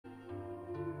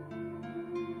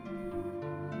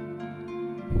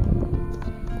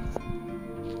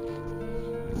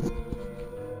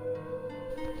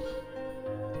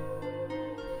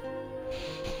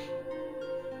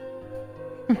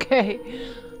Okay.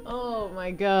 Oh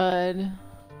my god.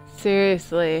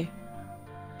 Seriously.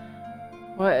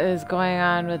 What is going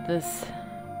on with this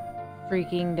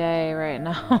freaking day right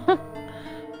now?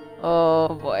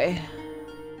 Oh boy.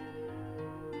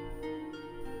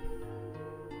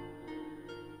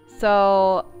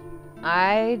 So,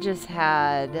 I just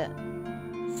had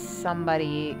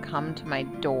somebody come to my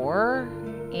door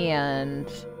and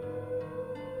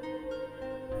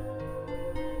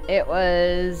it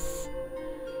was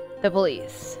the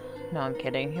police. No, I'm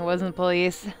kidding. It wasn't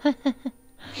police.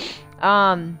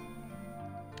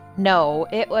 No,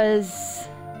 it was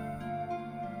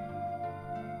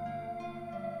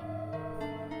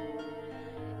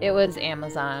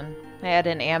Amazon. I had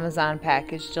an Amazon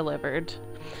package delivered.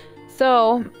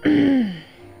 So,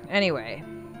 anyway.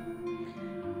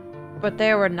 But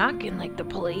they were knocking like the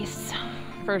police,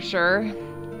 for sure.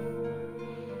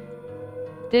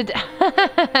 Did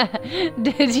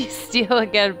you steal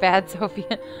again, Bad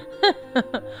Sophia?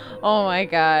 Oh my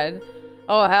god.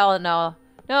 Oh hell no.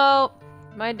 Nope.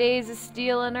 My days of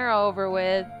stealing are over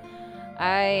with.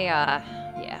 Yeah.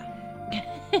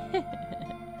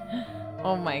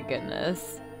 Oh my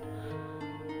goodness.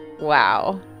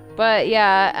 Wow. But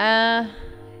yeah,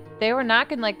 they were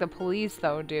knocking like the police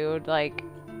though, dude. Like,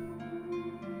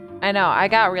 I know, I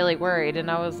got really worried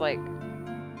and I was like,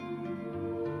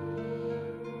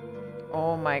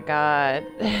 oh my god.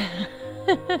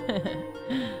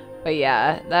 But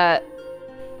yeah, that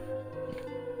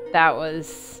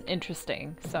was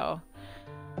interesting. So,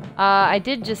 I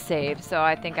did just save, so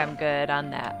I think I'm good on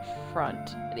that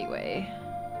front anyway.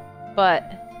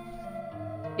 But,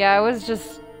 yeah, it was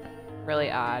just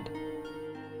really odd,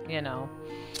 you know.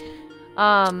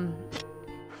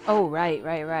 Oh, right,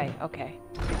 okay.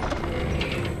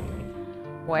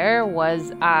 Where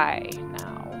was I now?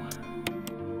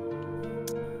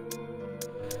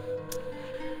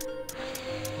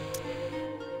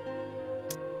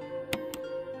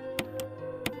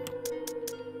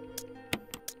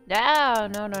 No.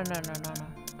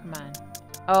 Come on.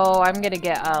 Oh, I'm gonna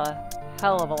get a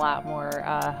hell of a lot more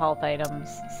health items,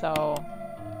 so...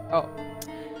 Oh.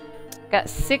 Got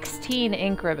 16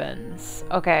 ink ribbons.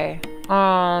 Okay.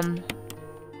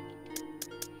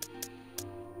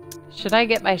 Should I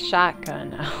get my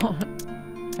shotgun out?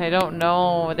 I don't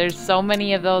know. There's so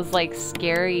many of those, like,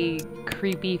 scary,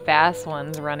 creepy, fast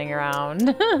ones running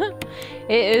around.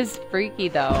 It is freaky,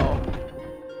 though.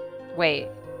 Wait.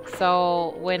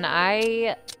 So, when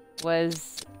I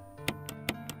was...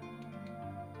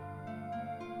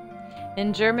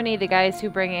 in Germany, the guys who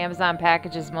bring Amazon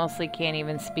packages mostly can't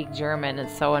even speak German.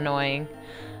 It's so annoying.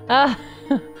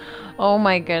 Oh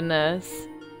my goodness.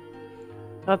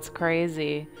 That's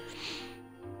crazy.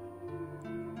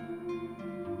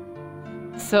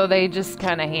 So they just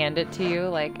kind of hand it to you,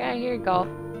 like, ah, here you go.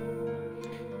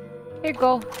 Here you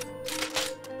go.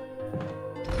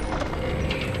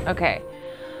 Okay.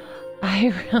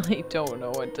 I really don't know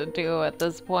what to do at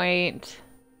this point.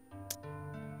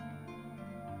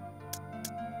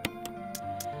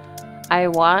 I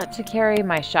want to carry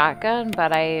my shotgun,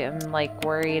 but I am, like,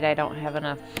 worried I don't have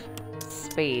enough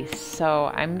space. So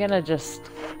I'm gonna just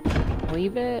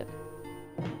leave it.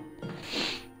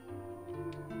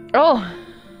 Oh!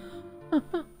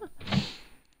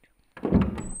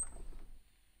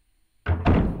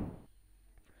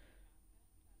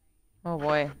 Oh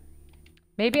boy.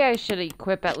 Maybe I should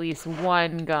equip at least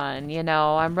one gun, you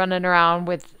know? I'm running around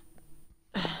with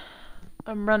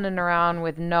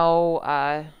no,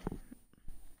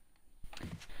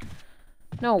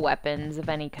 no weapons of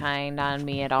any kind on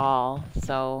me at all,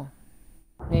 so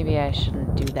maybe I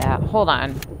shouldn't do that. Hold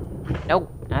on.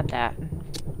 Nope, not that.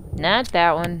 Not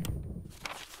that one.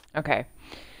 Okay.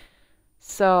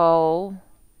 So...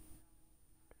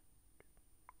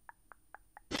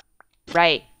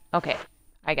 right. Okay.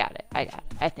 I got it.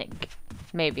 I think.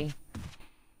 Maybe.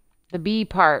 The B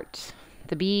part.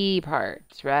 The B part.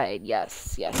 Right.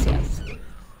 Yes.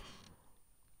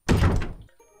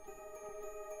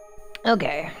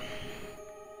 Okay.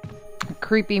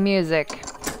 Creepy music.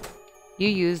 You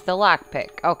use the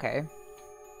lockpick. Okay.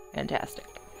 Fantastic.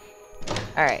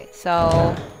 Alright,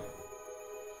 so...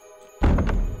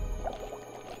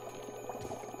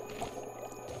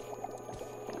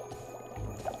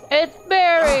 it's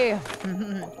Barry!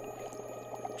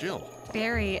 Jill.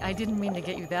 Barry, I didn't mean to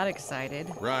get you that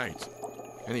excited. Right.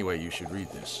 Anyway, you should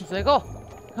read this. He's like, oh,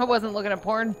 I wasn't looking at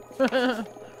porn. I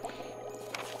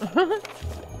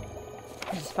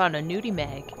just found a nudie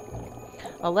mag.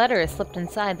 A letter is slipped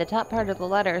inside. The top part of the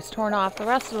letter is torn off. The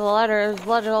rest of the letter is...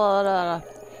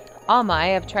 Alma, I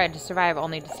have tried to survive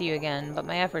only to see you again, but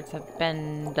my efforts have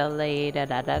been delayed.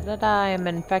 I am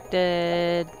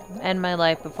infected. End my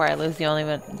life before I lose the only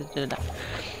one.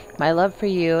 My love for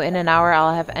you. In an hour,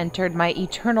 I'll have entered my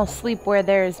eternal sleep where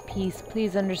there is peace.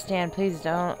 Please understand. Please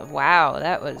don't. Wow,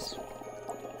 that was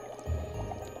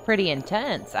pretty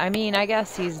intense. I mean, I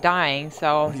guess he's dying,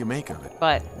 so... What do you make of it?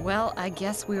 But... Well, I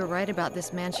guess we were right about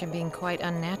this mansion being quite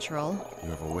unnatural. You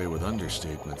have a way with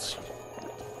understatements.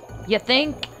 You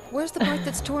think? Where's the part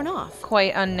that's torn off?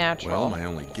 Quite unnatural. Well, my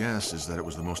only guess is that it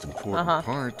was the most important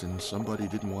part, and somebody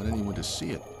didn't want anyone to see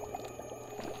it.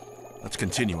 Let's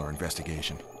continue our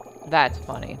investigation. That's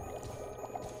funny.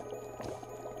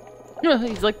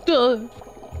 He's like, duh.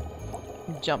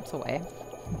 He jumps away.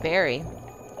 Barry.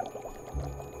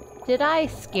 Did I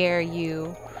scare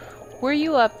you? Were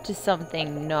you up to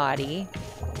something naughty?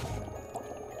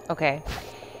 Okay.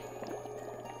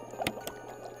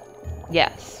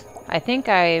 Yes. I think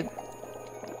I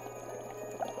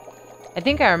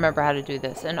remember how to do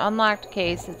this. An unlocked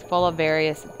case. It's full of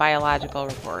various biological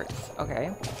reports.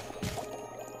 Okay.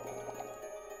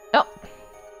 Oh.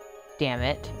 Damn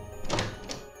it.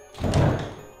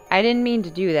 I didn't mean to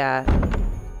do that.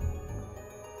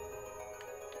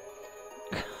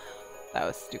 That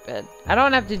was stupid. I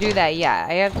don't have to do that yet.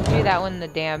 I have to do that when the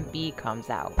damn bee comes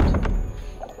out.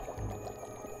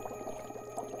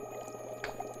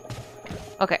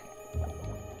 Okay.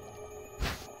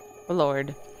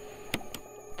 Lord.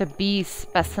 The bee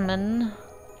specimen.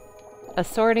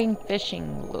 Assorted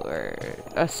fishing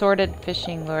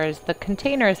lures. The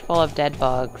container is full of dead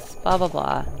bugs. Blah, blah,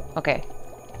 blah. Okay.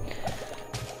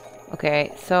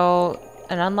 Okay, so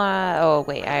an unlock... Oh,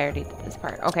 wait, I already did this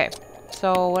part. Okay.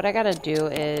 So what I gotta do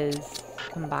is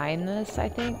combine this, I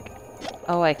think.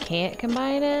 Oh, I can't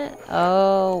combine it?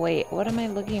 Oh, wait. What am I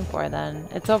looking for then?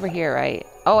 It's over here, right?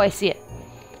 Oh, I see it.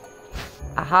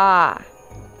 Aha!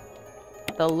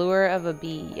 The lure of a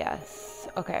bee, yes.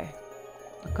 Okay.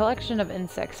 A collection of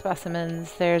insect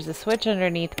specimens. There's a switch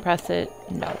underneath. Press it.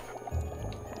 No.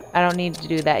 I don't need to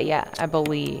do that yet, I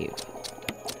believe.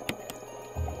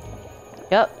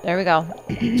 Yep, there we go.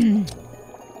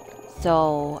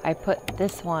 So, I put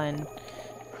this one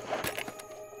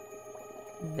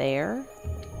there.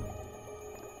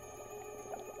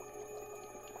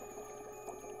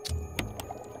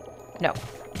 No.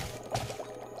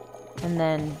 And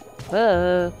then,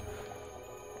 whoa.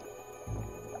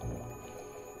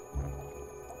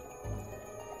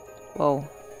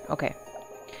 Okay.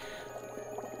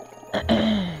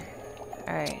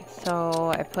 Alright,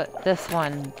 so I put this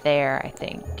one there, I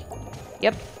think.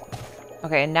 Yep.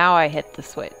 Okay, now I hit the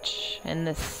switch. And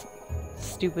this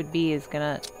stupid bee is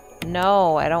gonna...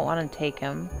 No, I don't want to take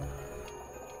him.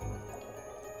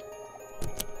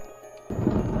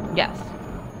 Yes.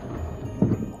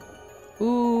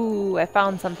 Ooh, I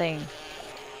found something.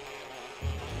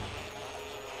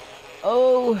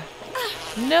 Oh!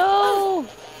 No!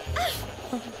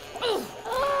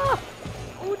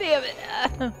 Oh, damn it.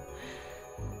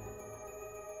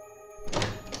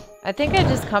 I think I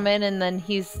just come in and then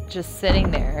he's just sitting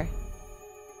there.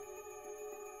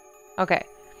 Okay.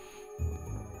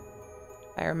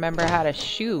 I remember how to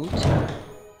shoot.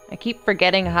 I keep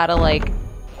forgetting how to, like,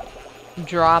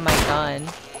 draw my gun.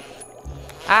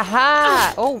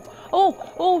 Aha! Oh! Oh!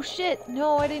 Oh, shit!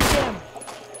 No, I didn't get him.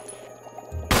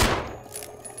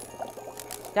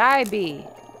 Die, bee.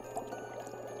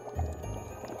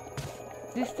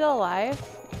 Is he still alive?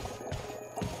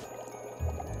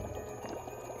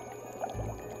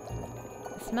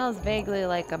 It smells vaguely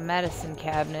like a medicine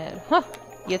cabinet. Huh,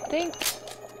 you think?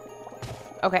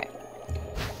 Okay.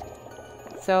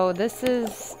 So this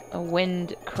is a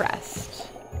wind crest.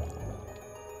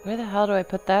 Where the hell do I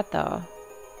put that though?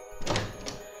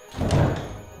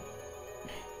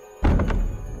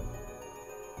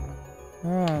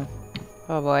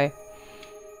 Oh boy.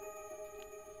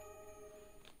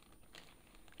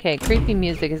 Okay, creepy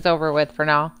music is over with for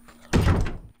now.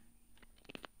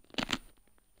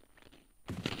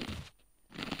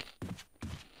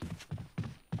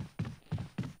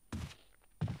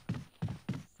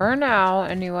 For now,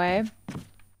 anyway.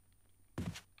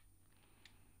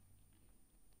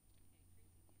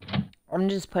 I'm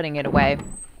just putting it away.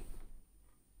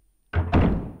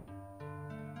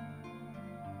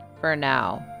 For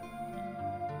now.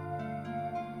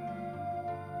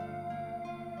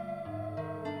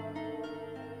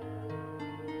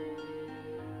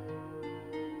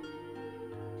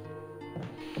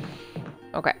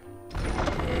 Okay.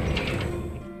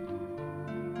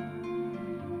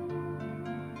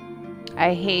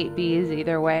 I hate bees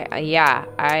either way. Yeah,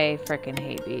 I freaking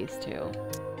hate bees too.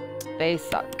 They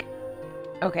suck.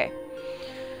 Okay.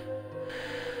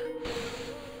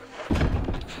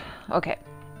 Okay.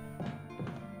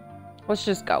 Let's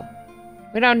just go.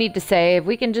 We don't need to save.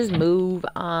 We can just move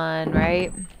on,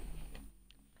 right?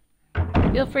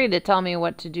 Feel free to tell me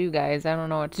what to do, guys. I don't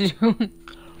know what to do.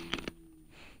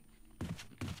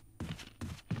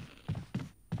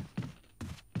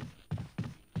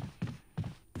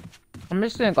 I'm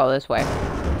just gonna go this way.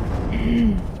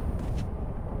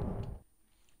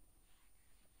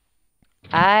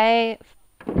 I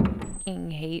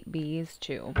fucking hate bees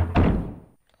too.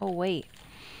 Oh, wait.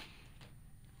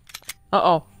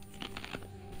 Uh-oh.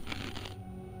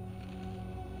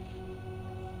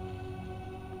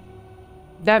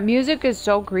 That music is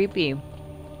so creepy.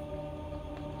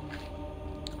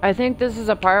 I think this is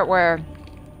a part where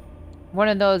one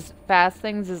of those fast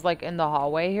things is like in the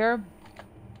hallway here.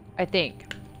 I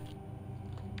think.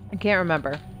 I can't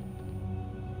remember.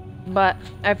 But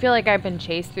I feel like I've been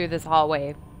chased through this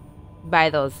hallway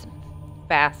by those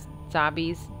fast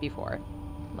zombies before.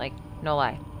 Like, no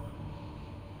lie.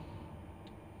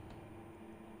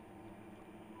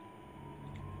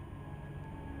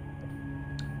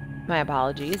 My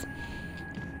apologies.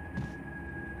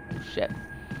 Shit.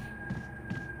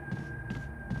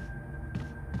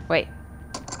 Wait.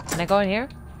 Can I go in here?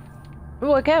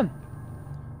 Ooh, I can.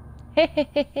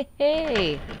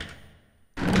 Hey.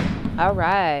 All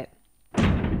right.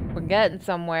 We're getting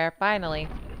somewhere, finally.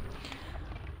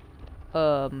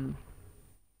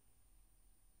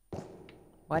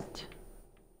 What?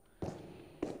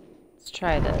 Let's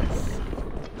try this.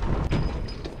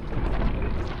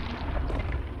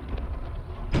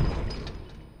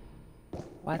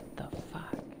 What the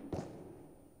fuck?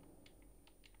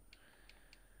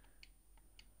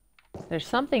 There's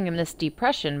something in this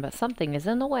depression, but something is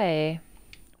in the way.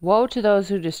 Woe to those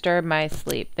who disturb my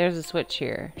sleep. There's a switch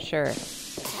here. Sure.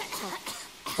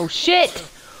 Oh, shit!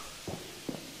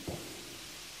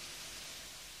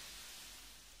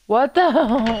 What the?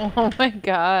 Oh my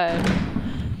god.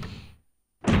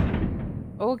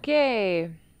 Okay.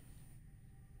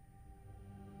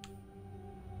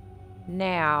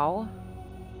 Now,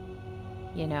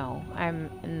 you know, I'm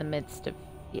in the midst of,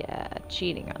 yeah,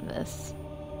 cheating on this.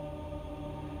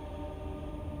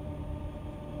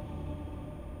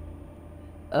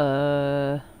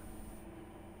 Well,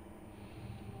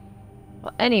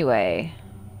 anyway.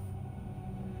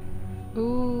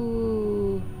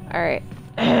 Ooh. Alright.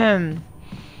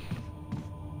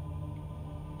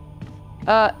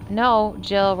 No,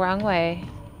 Jill, wrong way.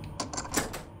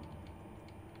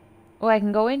 Oh, I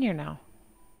can go in here now.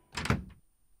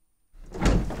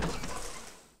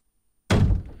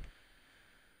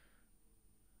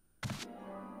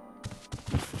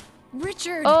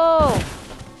 Richard! Oh!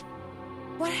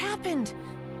 What happened?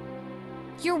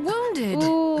 You're wounded.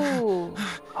 Ooh. Oh,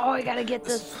 I gotta get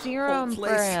the serum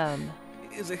for him.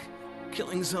 Is a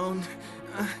killing zone.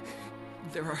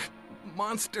 There are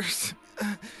monsters.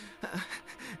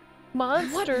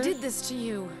 Monsters? What did this to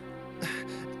you?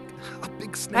 A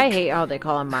big snake. I hate how they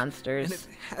call them monsters. And it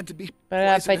had to be But I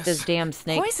gotta fight poisonous. this damn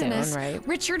snake Poisonous? soon, right?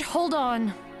 Richard, hold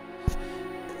on.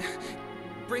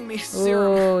 Bring me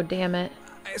serum. Oh, damn it.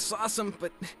 I saw some,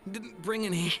 but didn't bring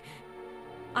any.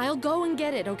 I'll go and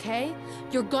get it, okay?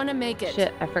 You're gonna make it.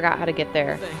 Shit, I forgot how to get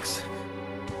there. Thanks.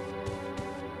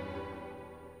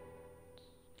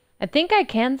 I think I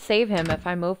can save him if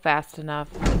I move fast enough.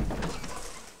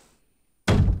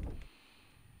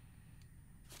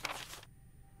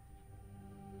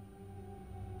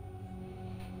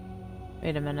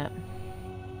 Wait a minute.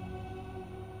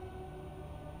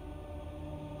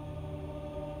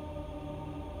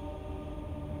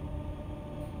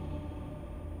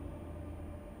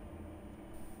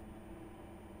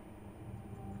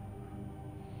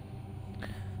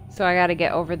 So I gotta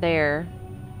get over there.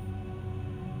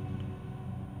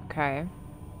 Okay.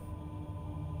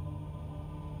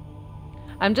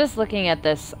 I'm just looking at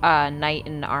this knight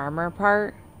in armor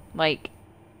part. Like,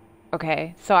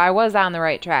 okay, so I was on the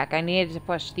right track. I needed to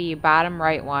push the bottom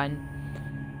right one.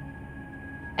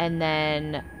 And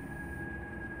then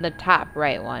the top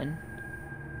right one.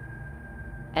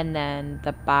 And then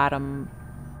the bottom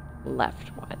left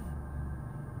one.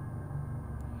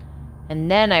 And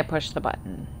then I push the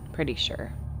button. Pretty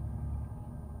sure.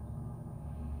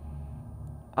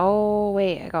 Oh,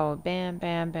 wait. I go bam,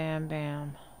 bam, bam,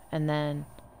 bam. And then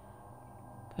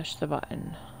push the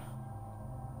button.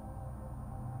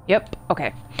 Yep.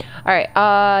 Okay. All right.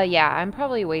 Yeah, I'm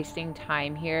probably wasting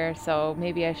time here, so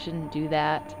maybe I shouldn't do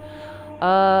that.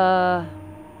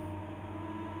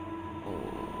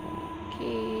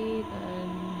 Okay, then.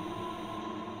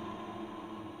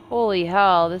 Holy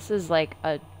hell, this is like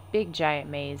a big giant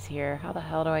maze here. How the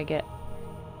hell do I get...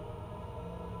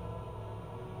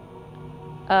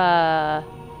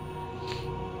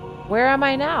 Where am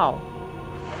I now?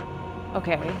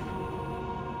 Okay.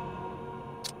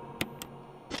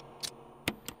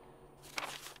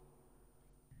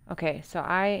 Okay, so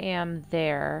I am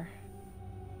there.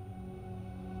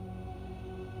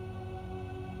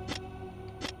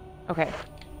 Okay.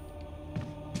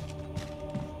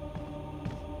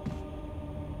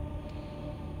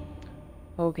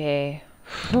 Okay.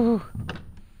 Whew.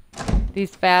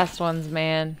 These fast ones,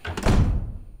 man.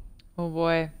 Oh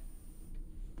boy.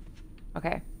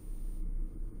 Okay.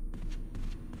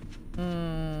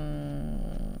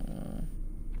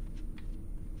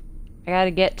 I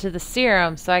gotta get to the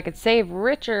serum so I could save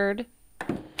Richard.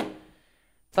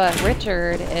 But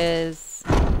Richard is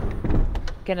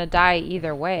gonna die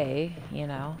either way, you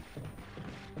know.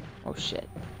 Oh shit.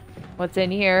 What's in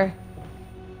here?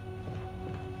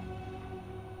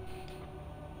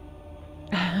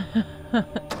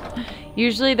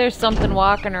 Usually there's something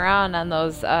walking around on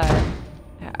those,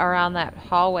 around that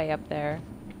hallway up there.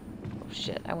 Oh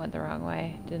shit, I went the wrong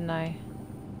way, didn't I?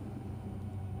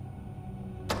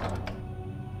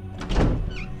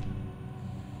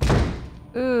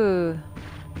 Ooh.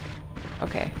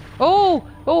 Okay. Oh!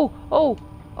 Oh! Oh!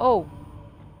 Oh!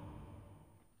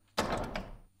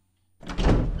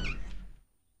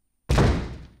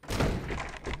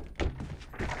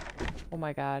 Oh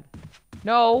my god.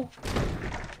 No!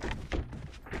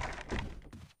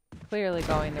 Clearly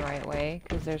going the right way,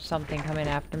 because there's something coming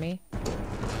after me.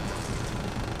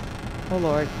 Oh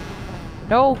lord.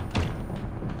 No!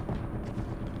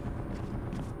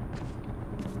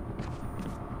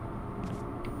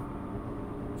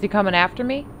 Is he coming after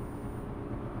me?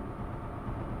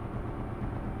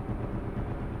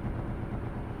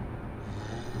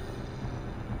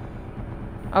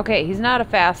 Okay, he's not a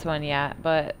fast one yet,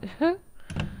 but...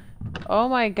 Oh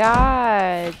my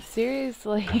god,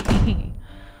 seriously.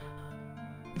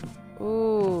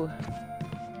 Ooh.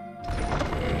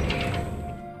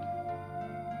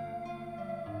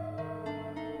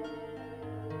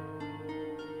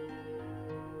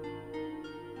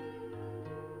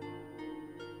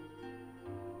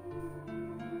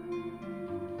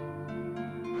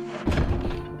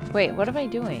 Wait, what am I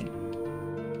doing?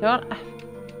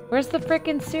 Where's the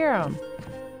frickin' serum?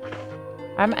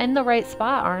 I'm in the right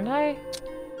spot, aren't I?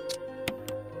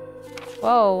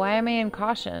 Whoa, why am I in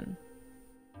caution?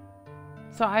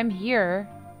 So I'm here.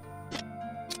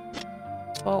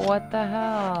 But what the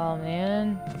hell,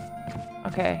 man?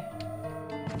 Okay.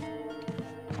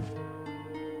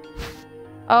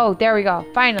 Oh, there we go.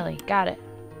 Finally. Got it.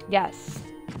 Yes.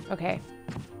 Okay.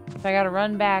 So I gotta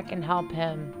run back and help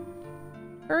him.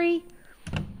 Hurry.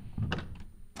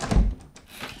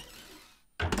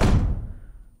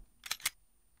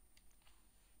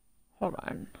 Hold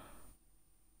on.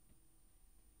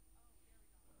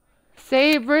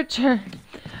 Save Richard.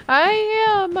 I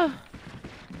am.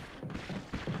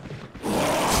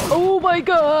 Oh my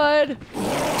god.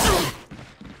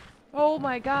 Oh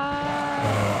my god.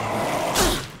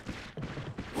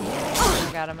 Oh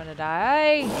my god, I'm gonna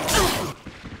die.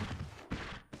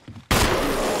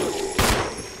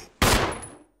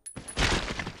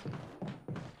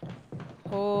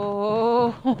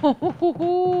 Oh.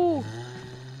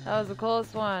 That was a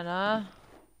close one, huh?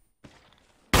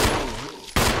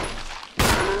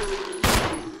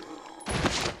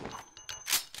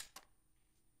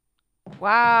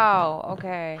 Wow,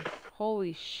 okay.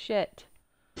 Holy shit.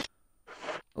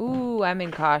 Ooh, I'm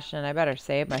in caution. I better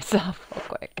save myself real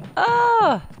quick.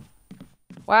 Ah!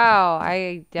 Wow,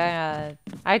 I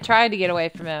tried to get away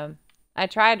from him. I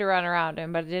tried to run around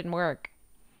him, but it didn't work.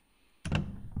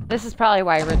 This is probably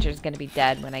why Richard's gonna be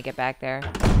dead when I get back there.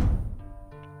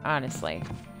 Honestly.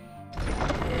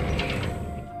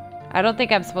 I don't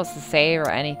think I'm supposed to save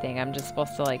or anything. I'm just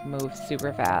supposed to, like, move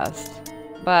super fast.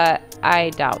 But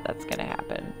I doubt that's gonna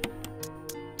happen.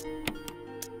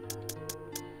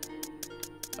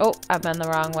 Oh, I'm in the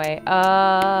wrong way.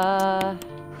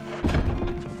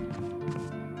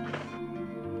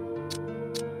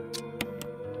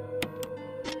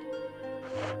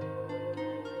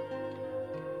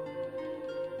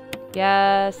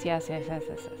 Yes, yes, yes, yes,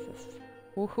 yes, yes, yes.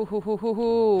 Ooh, hoo, hoo, hoo, hoo,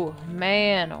 hoo.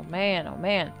 Man, oh man, oh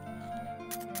man.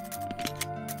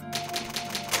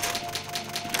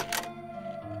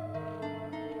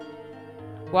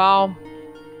 Well,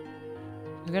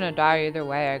 I'm gonna die either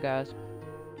way, I guess.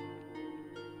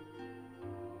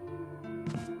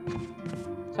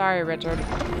 Sorry, Richard.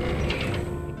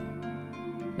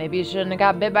 Maybe you shouldn't have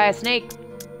got bit by a snake.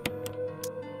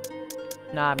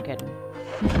 Nah, I'm kidding.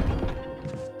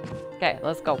 Okay,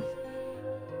 let's go.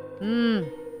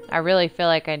 I really feel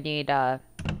like I need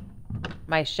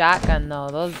my shotgun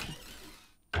though.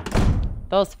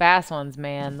 Those fast ones,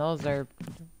 man. Those are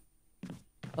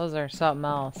something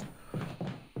else.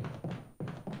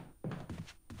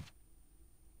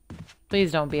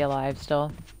 Please don't be alive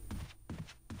still.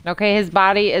 Okay, his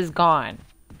body is gone.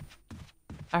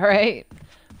 Alright?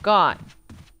 Gone.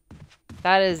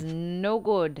 That is no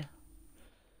good.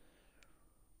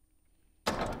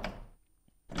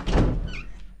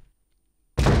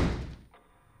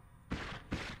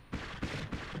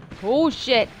 Oh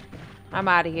shit. I'm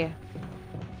out of here.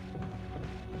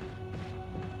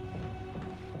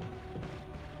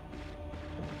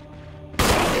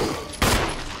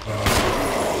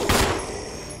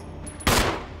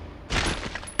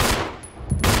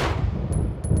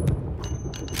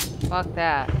 Fuck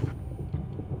that.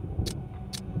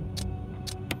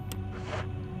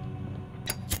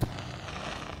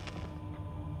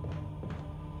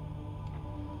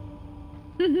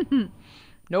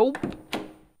 Nope.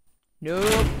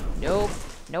 Nope. Nope.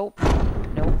 Nope.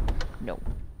 Nope. Nope.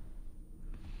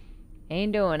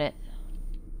 Ain't doing it.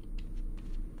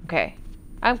 Okay.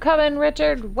 I'm coming,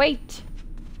 Richard. Wait.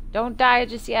 Don't die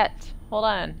just yet. Hold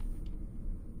on.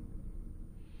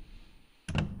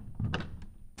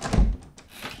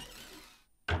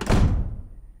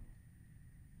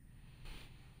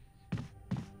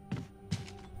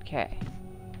 Okay.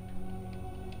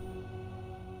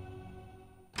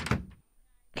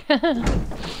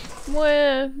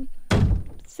 Well,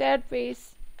 sad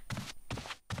face.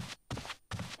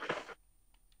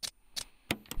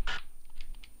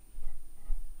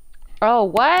 Oh,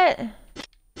 what?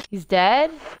 He's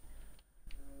dead?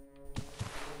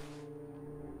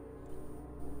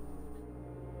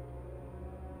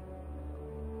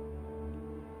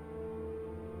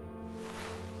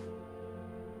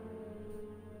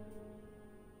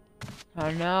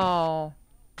 Oh no.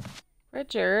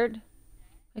 Richard,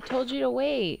 I told you to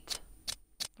wait.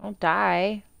 Don't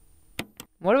die.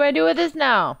 What do I do with this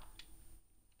now?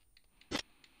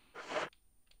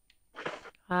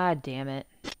 Ah, damn it.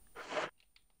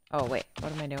 Oh, wait.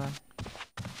 What am I doing?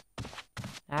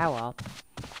 Ah, well.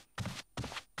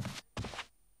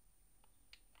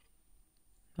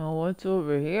 Oh, what's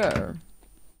over here?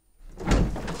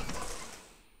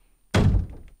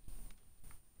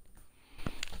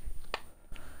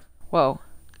 Whoa.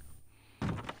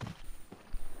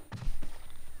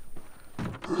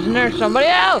 Isn't there somebody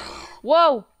else?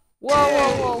 Whoa! Whoa,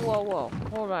 whoa, whoa, whoa, whoa.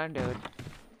 Hold on, dude.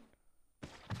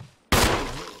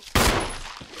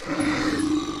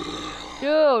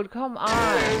 Dude, come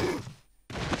on.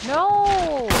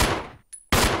 No!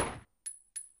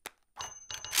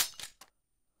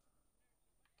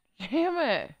 Damn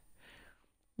it.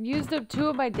 Used up 2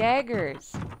 of my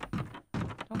daggers.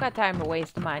 Don't got time to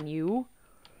waste them on you.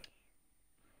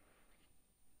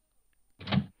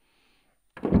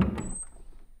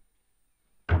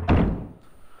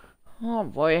 Oh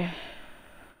boy.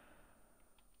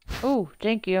 Ooh,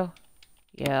 thank you.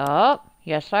 Yup.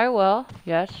 Yes, I will.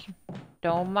 Yes.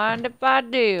 Don't mind if I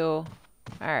do.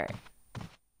 Alright.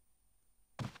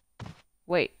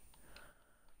 Wait.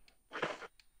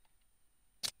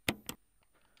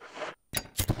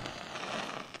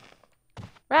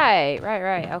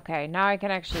 Right. Okay, now I can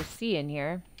actually see in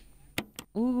here.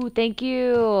 Ooh, thank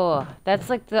you. That's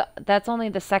like that's only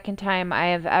the second time I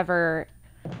have ever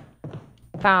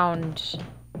found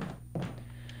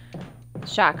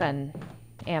shotgun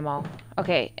ammo.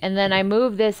 Okay, and then I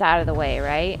move this out of the way,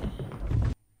 right?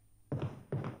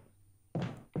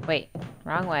 Wait,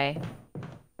 wrong way.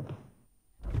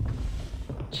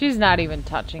 She's not even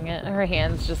touching it. Her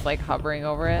hand's just like hovering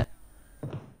over it.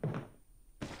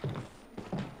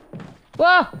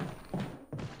 Whoa!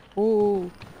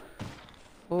 Ooh.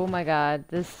 Oh my god,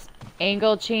 this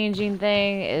angle changing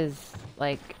thing is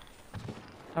like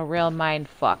a real mind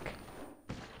fuck.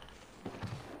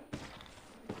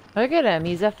 Look at him,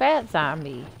 he's a fat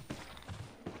zombie.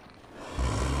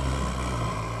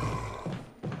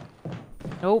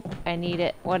 Nope, I need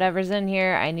it. Whatever's in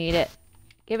here, I need it.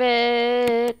 Give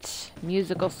it!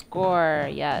 Musical score,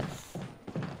 yes.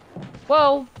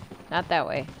 Whoa! Not that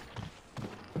way.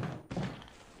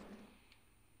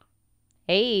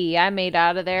 Hey, I made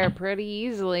out of there pretty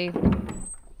easily.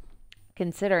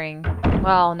 Considering.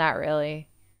 Well, not really.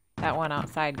 That one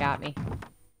outside got me.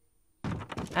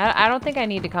 I don't think I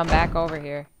need to come back over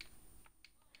here.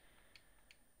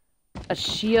 A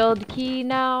shield key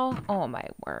now? Oh my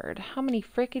word. How many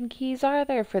freaking keys are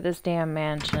there for this damn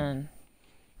mansion?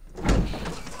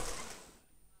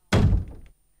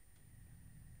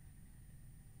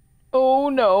 Oh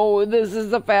no, this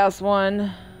is a fast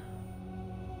one.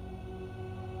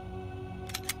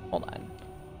 Hold on.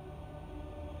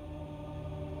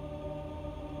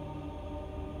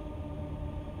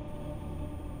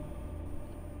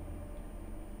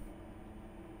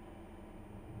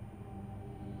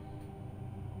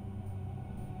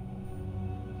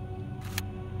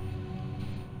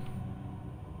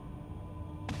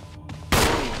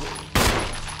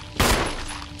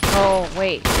 Oh,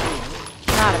 wait.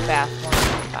 Not a fast one.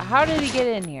 But how did he get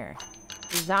in here?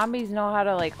 Do zombies know how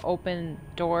to, like, open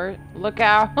doors? Look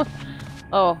out.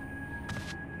 Oh.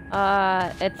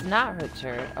 It's not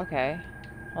Richard. Okay.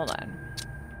 Hold on.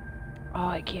 Oh,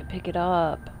 I can't pick it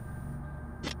up.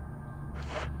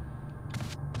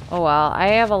 Oh, well. I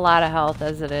have a lot of health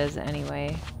as it is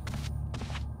anyway.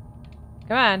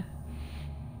 Come on.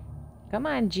 Come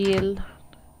on, Jill.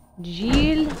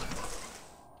 Jill.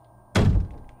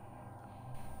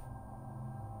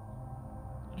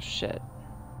 Shit.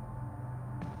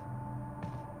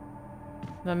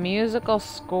 The musical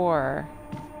score.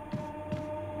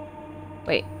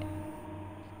 Wait.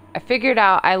 I figured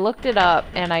out, I looked it up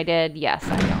and I did, yes,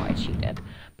 I know I cheated.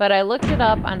 But I looked it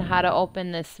up on how to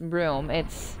open this room.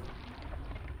 It's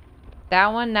that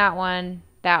one, that one,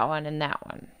 that one, and that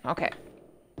one. Okay.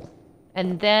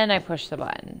 And then I push the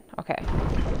button. Okay.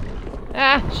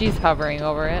 Ah, she's hovering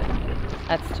over it.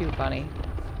 That's too funny.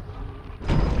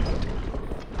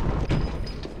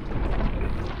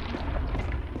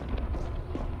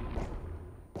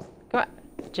 Come on,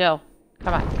 Jill.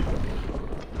 Come on.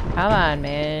 Come on,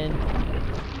 man.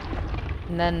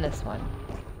 And then this one.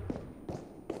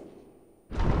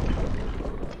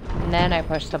 And then I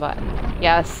push the button.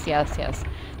 Yes, yes, yes.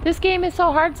 This game is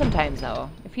so hard sometimes, though.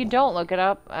 If you don't look it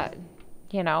up,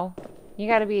 you know, you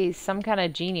gotta be some kind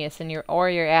of genius and you're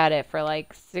at it for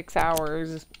like 6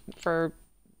 hours for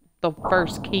the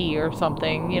first key or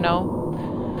something, you know?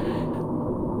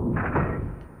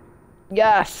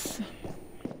 Yes!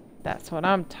 That's what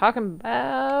I'm talking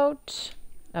about.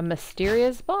 A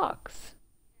mysterious box.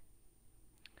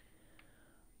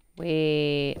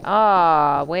 Wait.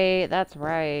 Ah, wait, that's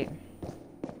right.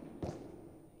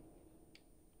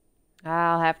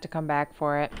 I'll have to come back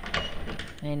for it.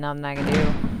 Ain't nothing I can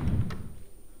do.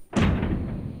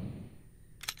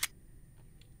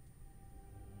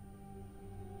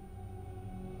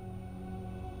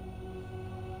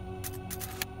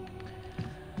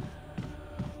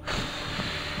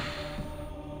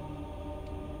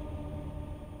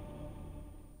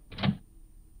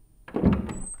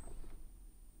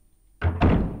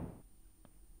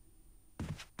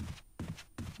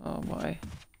 Oh boy.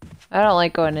 I don't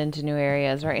like going into new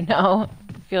areas right now.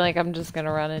 I feel like I'm just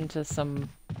gonna run into some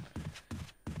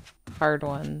hard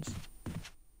ones.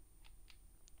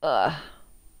 Ugh.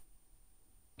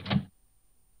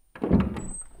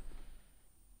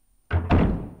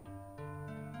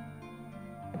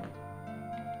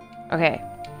 Okay.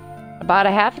 About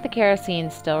a half of the kerosene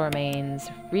still remains.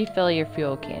 Refill your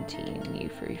fuel canteen.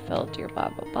 You've refilled your blah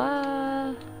blah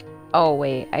blah. Oh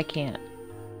wait, I can't.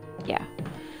 Yeah.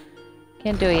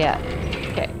 Can't do it yet.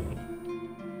 Okay.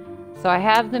 So I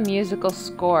have the musical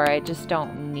score, I just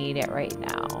don't need it right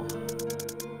now.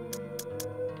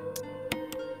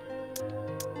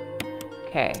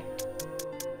 Okay.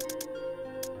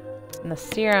 And the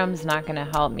serum's not gonna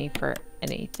help me for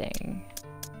anything.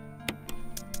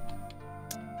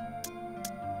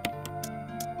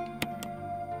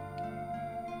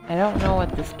 I don't know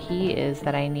what this key is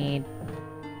that I need,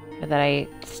 or that I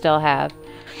still have.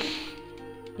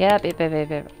 Yep,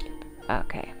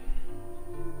 okay.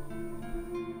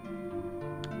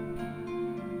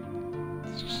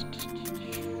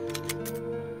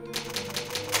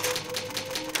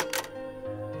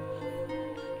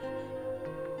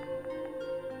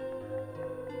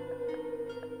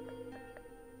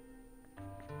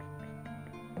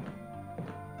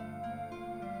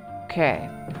 Okay.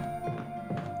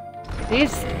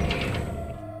 These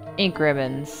ink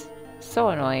ribbons, so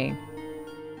annoying.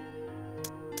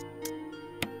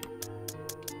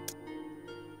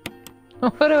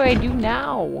 What do I do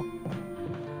now?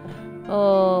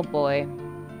 Oh boy.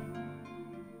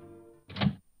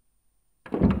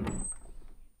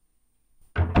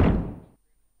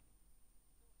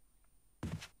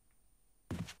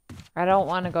 I don't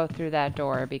want to go through that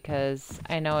door because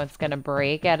I know it's going to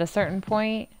break at a certain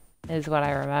point, is what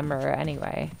I remember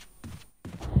anyway.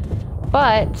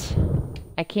 But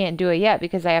I can't do it yet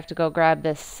because I have to go grab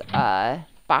this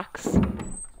box.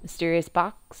 Mysterious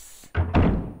box.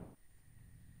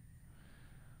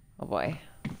 Oh boy.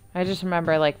 I just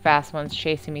remember like fast ones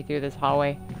chasing me through this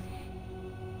hallway.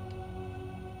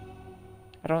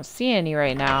 I don't see any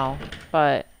right now,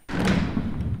 but...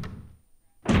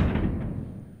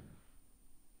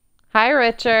 Hi,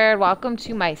 Richard. Welcome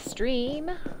to my stream.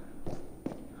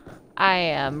 I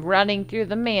am running through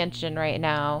the mansion right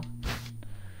now.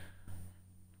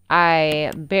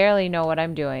 I barely know what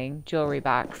I'm doing. Jewelry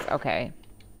box. Okay.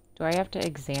 Do I have to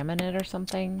examine it or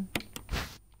something?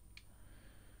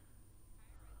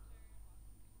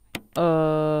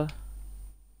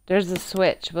 There's a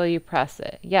switch. Will you press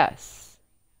it? Yes.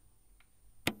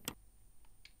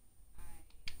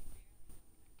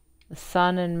 The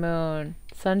sun and moon.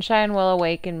 Sunshine will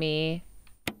awaken me.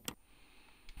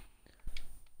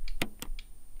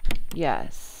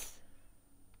 Yes.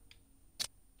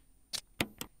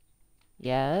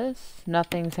 Yes.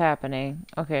 Nothing's happening.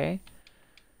 Okay.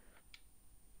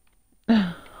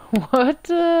 What?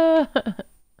 Do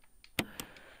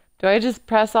I just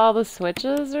press all the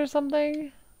switches or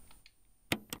something?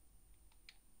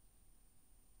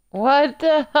 What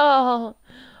the hell?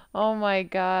 Oh my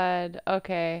god.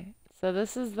 Okay. So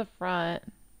this is the front.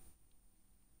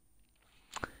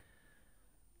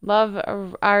 Love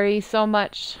RE so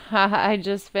much. Haha, I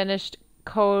just finished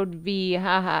Code V.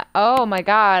 Haha. Oh my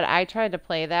god, I tried to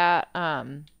play that.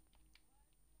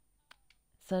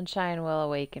 Sunshine will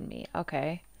awaken me.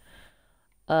 Okay.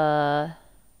 Okay,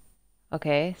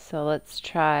 so let's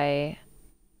try.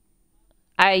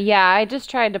 I just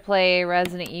tried to play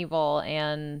Resident Evil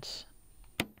and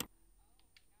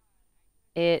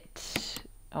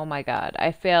oh my god,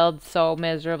 I failed so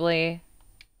miserably.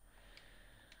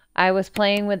 I was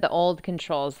playing with the old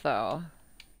controls though.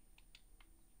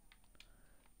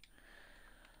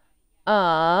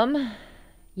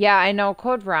 Yeah, I know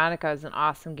Code Veronica is an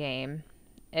awesome game.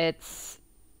 It's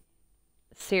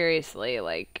seriously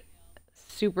like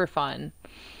super fun.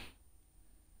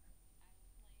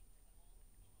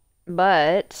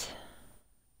 But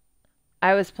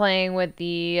I was playing with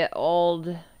the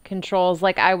old controls.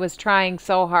 Like I was trying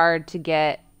so hard to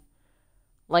get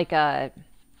like an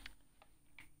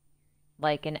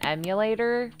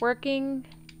emulator working.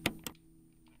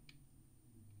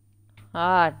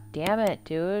 Ah, damn it,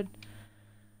 dude.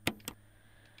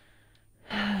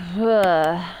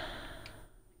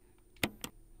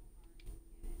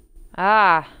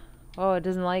 Ah. Oh, it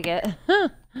doesn't like it.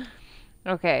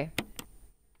 Okay.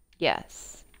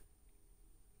 Yes.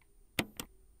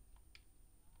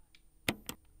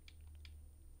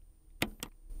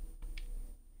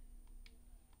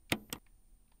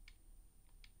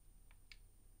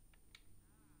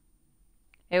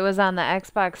 It was on the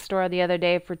Xbox store the other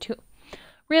day for two...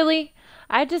 Really?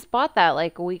 I just bought that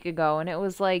like a week ago and it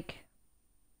was like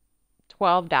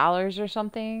 $12 or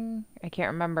something. I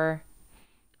can't remember.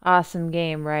 Awesome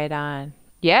game, right on.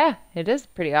 Yeah, it is a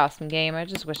pretty awesome game. I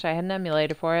just wish I had an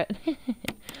emulator for it.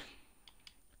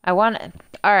 I want it.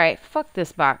 Alright, fuck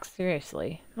this box.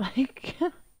 Seriously. Like...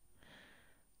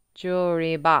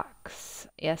 Jewelry box.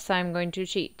 Yes, I'm going to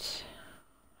cheat.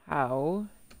 How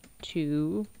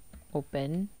to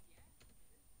open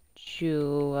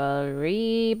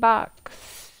jewelry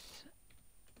box.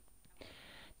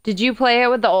 Did you play it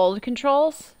with the old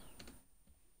controls?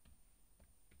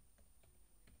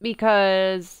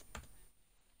 Because...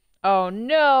 Oh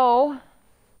no!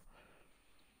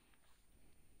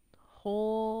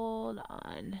 Hold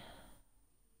on.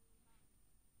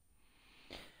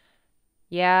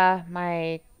 Yeah,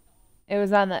 it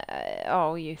was on the,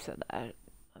 oh, you said that.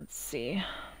 Let's see.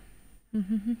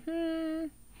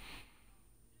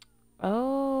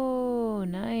 Oh,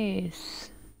 nice.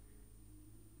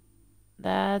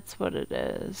 That's what it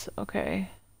is. Okay.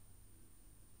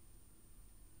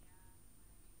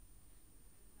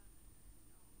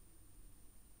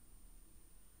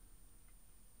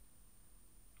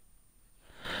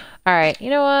 All right, you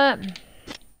know what?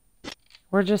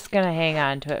 We're just gonna hang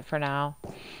on to it for now.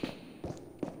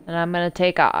 And I'm gonna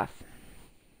take off.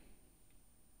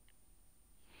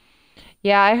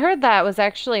 Yeah, I heard that was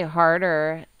actually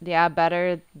harder. Yeah,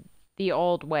 better the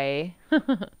old way.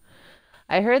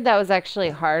 I heard that was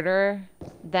actually harder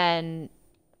than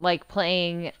like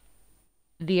playing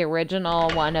the original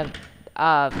one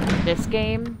of this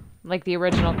game. Like the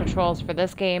original controls for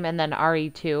this game and then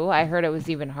RE2. I heard it was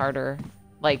even harder.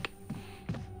 Like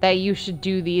that you should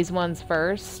do these ones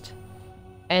first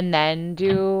and then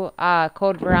do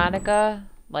Code Veronica,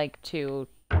 like to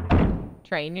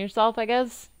train yourself, I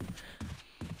guess.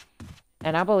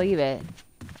 And I believe it.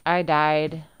 I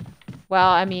died. Well,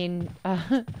 I mean,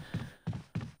 I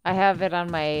have it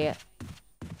on my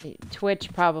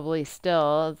Twitch probably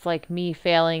still. It's like me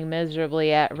failing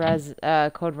miserably at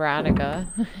Code Veronica.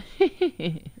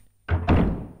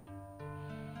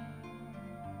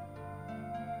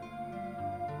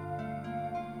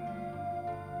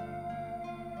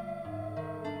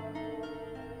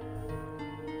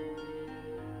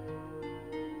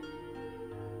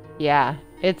 Yeah,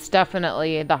 it's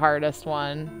definitely the hardest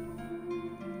one.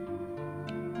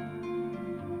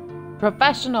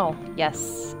 Professional!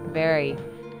 Yes, very.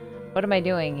 What am I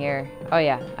doing here? Oh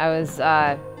yeah, I was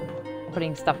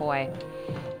putting stuff away.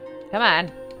 Come on.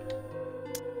 I'm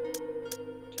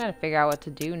trying to figure out what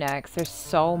to do next. There's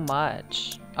so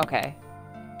much. Okay.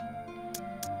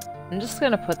 I'm just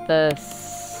gonna put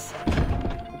this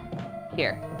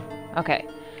here. Okay.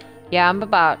 Yeah, I'm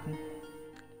about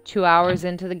 2 hours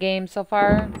into the game so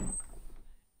far.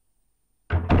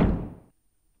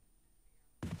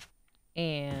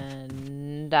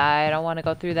 And I don't want to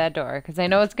go through that door because I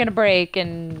know it's gonna break,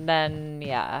 and then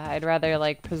yeah, I'd rather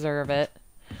like preserve it.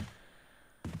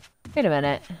 Wait a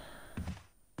minute.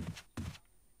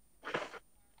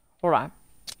 Hold on.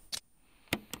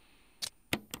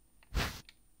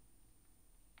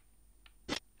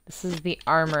 This is the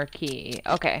armor key.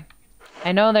 Okay.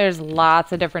 I know there's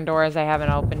lots of different doors I haven't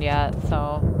opened yet,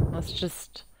 so let's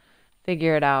just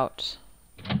figure it out.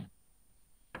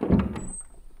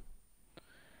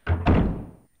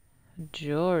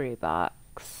 Jewelry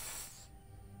box.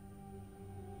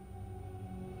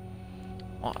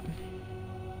 On.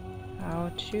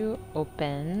 How to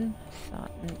open sun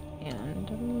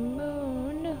and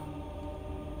moon.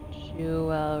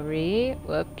 Jewelry.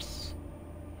 Whoops.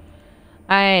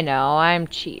 I know, I'm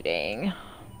cheating.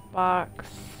 Box.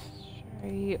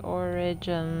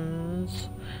 Origins.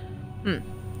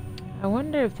 I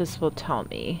wonder if this will tell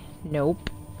me. Nope.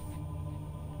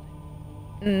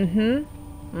 Yep.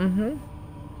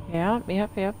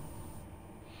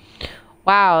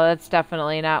 Wow, that's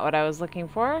definitely not what I was looking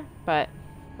for, but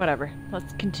whatever.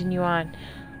 Let's continue on.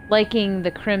 Liking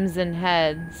the crimson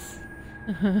heads.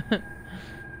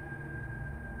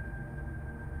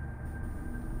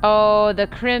 Oh, the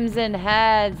crimson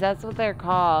heads. That's what they're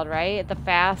called, right? The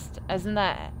fast. Isn't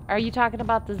that... Are you talking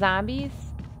about the zombies?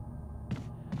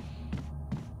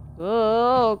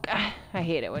 Oh, God. I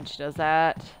hate it when she does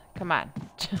that. Come on.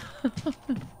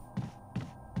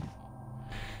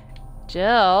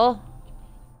 Jill.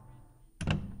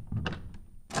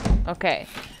 Okay.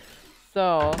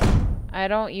 So, I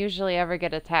don't usually ever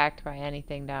get attacked by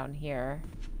anything down here.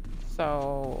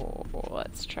 So,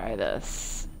 let's try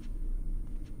this.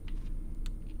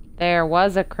 There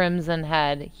was a crimson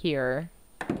head here,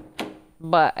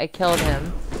 but I killed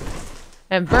him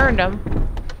and burned him.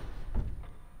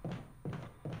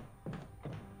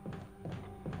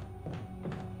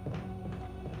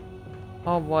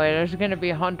 Oh boy, there's gonna be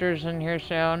hunters in here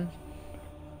soon.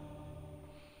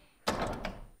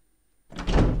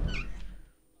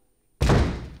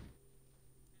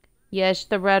 Yes,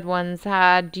 the red ones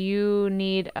had. Do you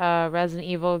need a Resident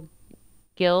Evil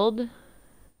guild?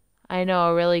 I know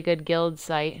a really good guild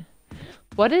site.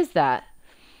 What is that?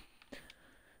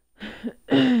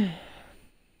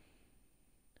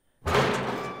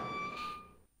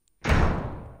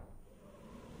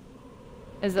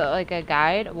 Is it like a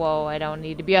guide? Whoa, I don't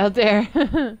need to be out there.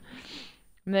 I'm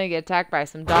gonna get attacked by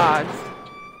some dogs.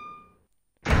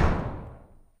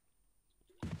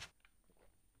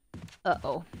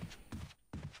 Uh-oh.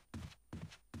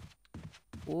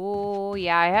 Oh,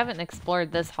 yeah, I haven't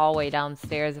explored this hallway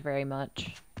downstairs very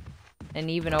much. And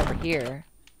even over here.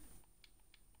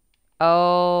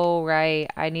 Oh, right.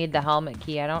 I need the helmet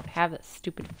key. I don't have that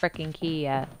stupid frickin' key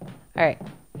yet. Alright.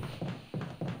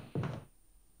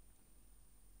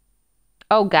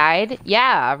 Oh, guide?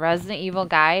 Yeah, Resident Evil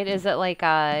guide. Is it like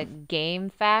a game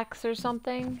facts or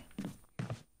something?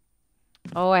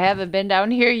 Oh, I haven't been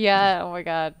down here yet. Oh my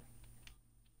god.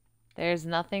 There's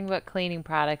nothing but cleaning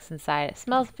products inside. It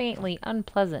smells faintly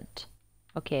unpleasant.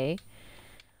 Okay.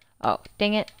 Oh,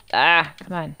 dang it. Ah,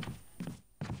 come on.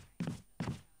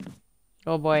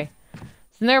 Oh boy.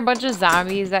 Isn't there a bunch of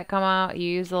zombies that come out? You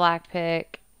use the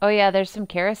lockpick. Oh yeah, there's some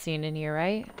kerosene in here,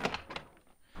 right?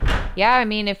 Yeah, I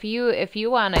mean, if you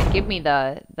want to give me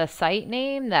the site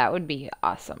name, that would be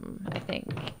awesome, I think.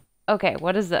 Okay,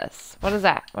 what is this? What is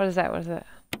that? What is that? What is it?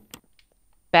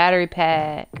 Battery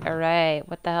pack. All right.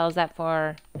 What the hell is that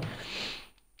for?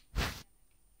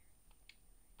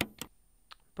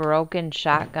 Broken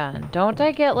shotgun. Don't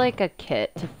I get like a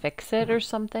kit to fix it or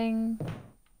something?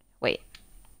 Wait.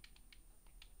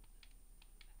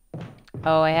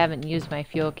 Oh, I haven't used my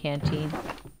fuel canteen.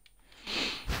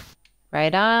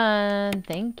 Right on.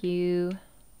 Thank you.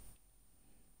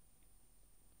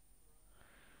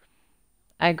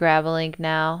 I grab a link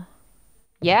now.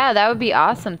 Yeah, that would be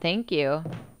awesome. Thank you.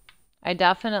 I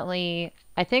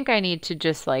think I need to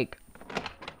just like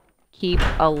keep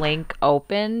a link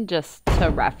open just to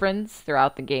reference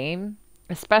throughout the game,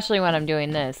 especially when I'm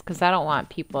doing this, because I don't want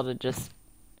people to just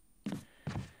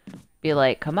be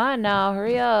like, come on now,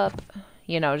 hurry up.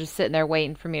 You know, just sitting there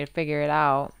waiting for me to figure it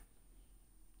out.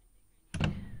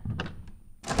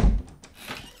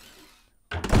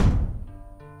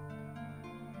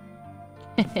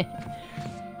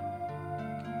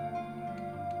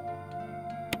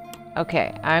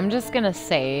 Okay, I'm just gonna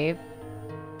save.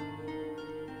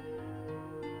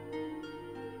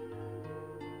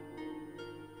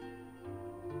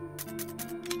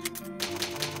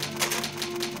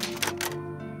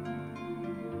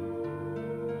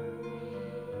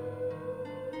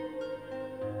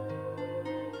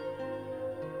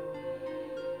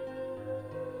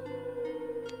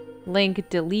 Link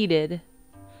deleted.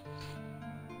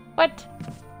 What?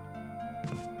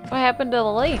 What happened to the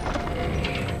link?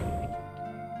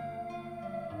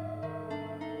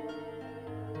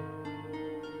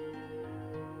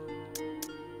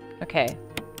 Okay.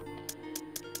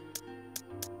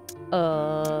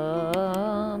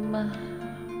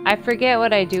 I forget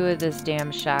what I do with this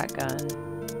damn shotgun.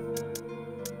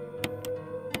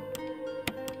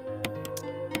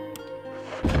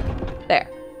 There.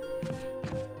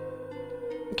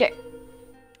 Okay.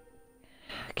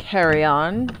 Carry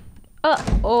on.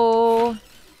 Uh-oh.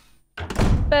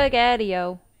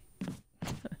 Spaghetti-o.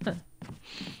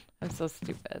 I'm so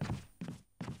stupid.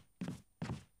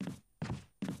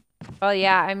 Well,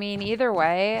 yeah, I mean, either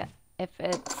way, if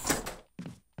it's...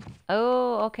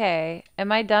 Oh, okay.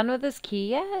 Am I done with this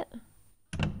key yet?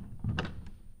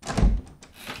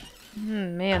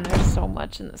 Man, there's so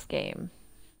much in this game.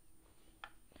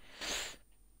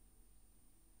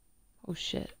 Oh,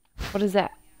 shit. What is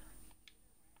that?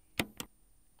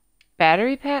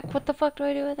 Battery pack? What the fuck do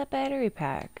I do with that battery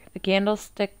pack? The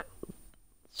candlestick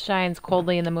shines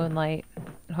coldly in the moonlight.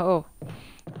 Oh.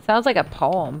 Sounds like a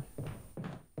poem.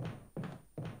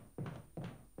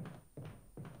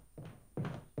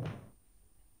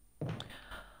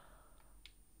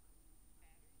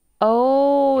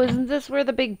 Oh, isn't this where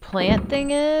the big plant thing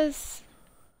is?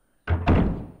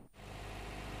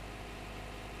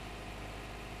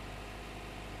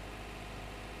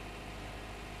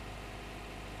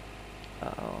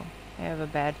 Uh-oh. I have a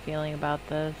bad feeling about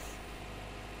this.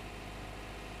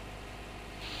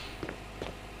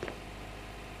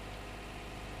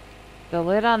 The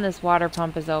lid on this water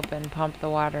pump is open. Pump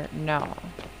the water. No.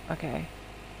 Okay.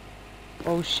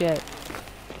 Oh, shit.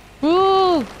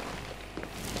 Ooh!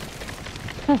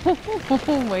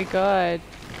 Oh my god.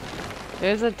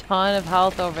 There's a ton of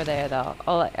health over there, though.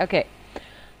 Oh, okay.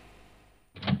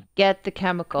 Get the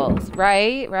chemicals.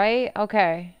 Right? Right?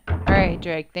 Okay. Alright,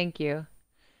 Drake. Thank you.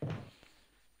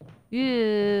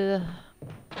 Yeah.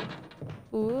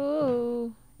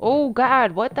 Ooh. Oh,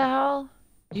 God. What the hell?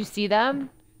 Did you see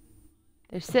them?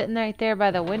 They're sitting right there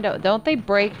by the window. Don't they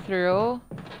break through?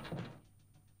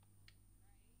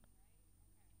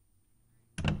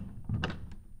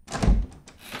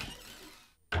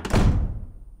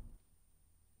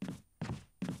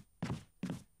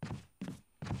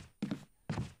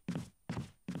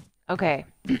 Okay.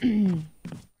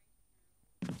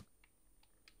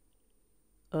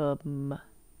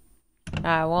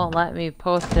 I won't let me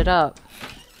post it up.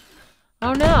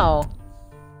 Oh no.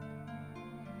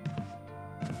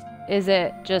 Is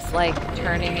it just like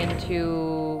turning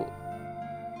into,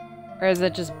 or is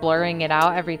it just blurring it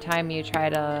out every time you try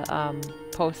to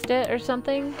post it or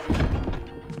something?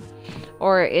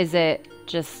 Or is it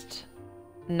just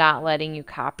not letting you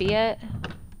copy it?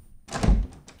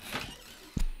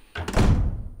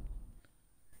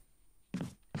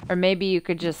 Or maybe you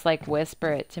could just like whisper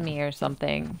it to me or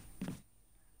something.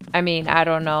 I mean, I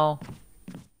don't know.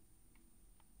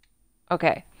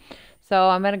 Okay. So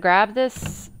I'm gonna grab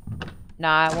this.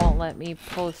 Nah, it won't let me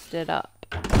post it up.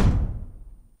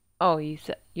 Oh, you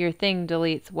said your thing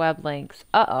deletes web links.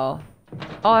 Uh-oh.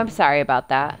 Oh, I'm sorry about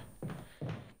that.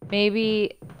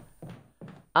 Maybe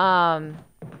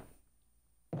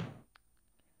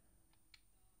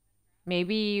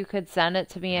maybe you could send it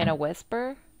to me in a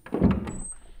whisper?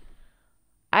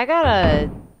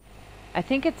 I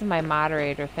think it's my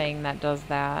moderator thing that does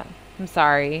that. I'm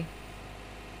sorry.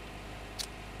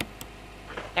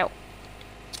 No.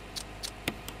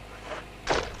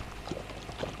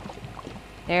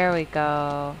 There we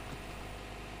go.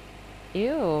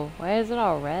 Ew, why is it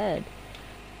all red?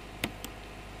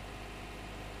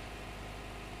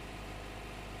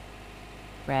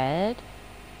 Red?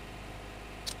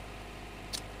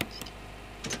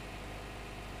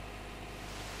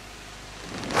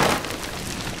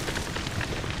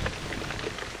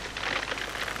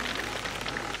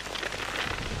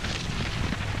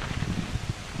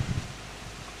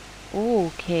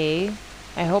 Okay.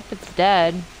 I hope it's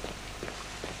dead.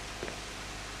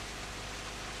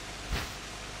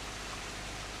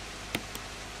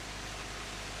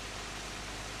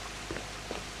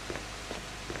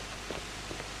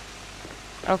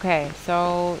 Okay,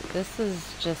 so this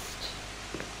is just...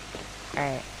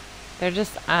 Alright. They're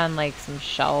just on like some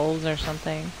shelves or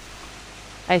something.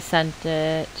 I sent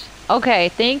it. Okay,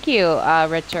 thank you,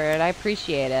 Richard. I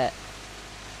appreciate it.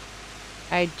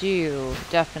 I do,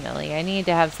 definitely. I need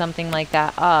to have something like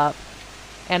that up.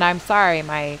 And I'm sorry,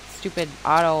 my stupid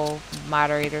auto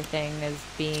moderator thing is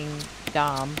being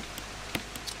dumb.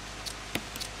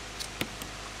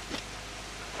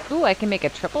 Ooh, I can make a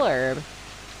triple herb.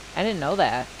 I didn't know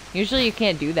that. Usually you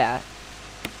can't do that.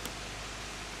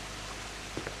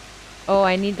 Oh,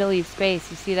 I need to leave space.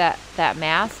 You see that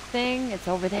mask thing? It's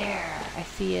over there. I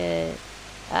see it.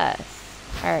 Yes.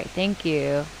 Alright, thank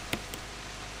you.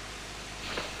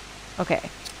 Okay.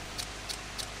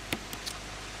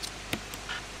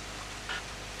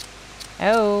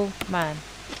 Oh, come on.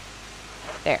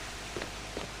 There.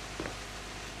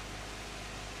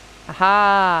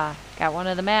 Aha! Got one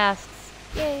of the masks.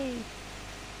 Yay!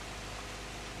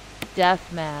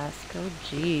 Death mask. Oh,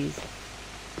 jeez.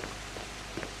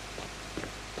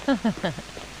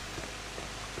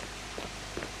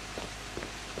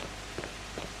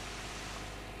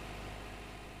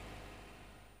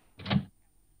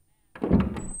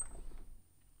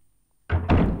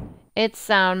 It's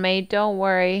sound made, don't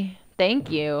worry.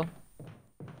 Thank you.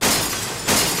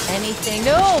 Anything.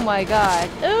 Oh my god.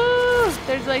 Ooh!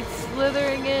 There's like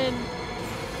slithering in.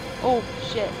 Oh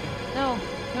shit. No.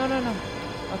 No, no, no.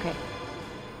 Okay.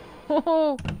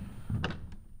 Oh.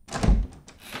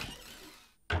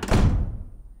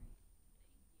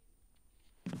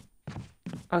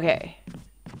 Okay.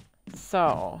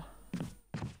 So.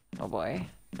 Oh boy.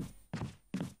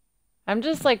 I'm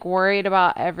just like worried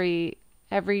about every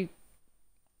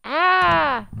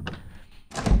ah!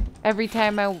 Every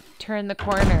time I turn the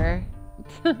corner.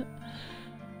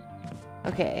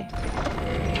 Okay.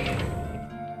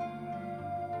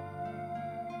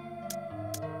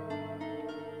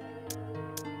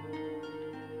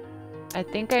 I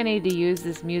think I need to use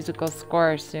this musical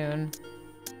score soon.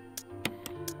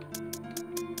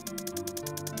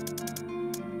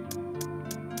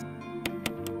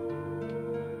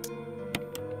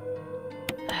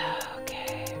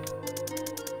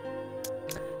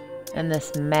 And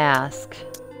this mask,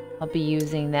 I'll be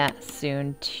using that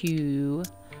soon too.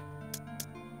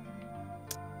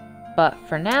 But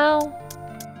for now,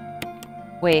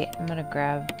 wait, I'm gonna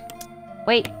grab,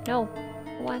 wait, no,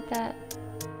 I want that.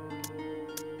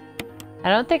 I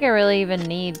don't think I really even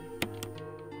need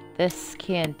this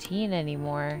canteen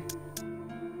anymore.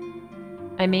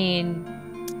 I mean,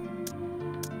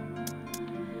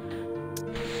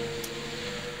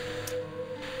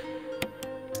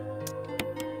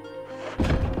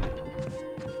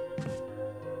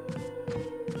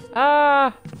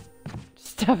 ah,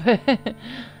 stop it.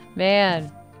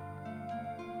 Man.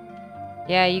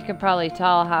 Yeah, you can probably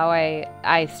tell how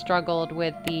I struggled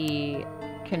with the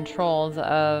controls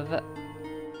of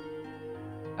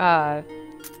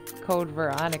Code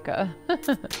Veronica.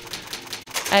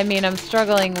 I mean, I'm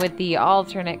struggling with the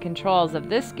alternate controls of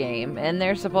this game, and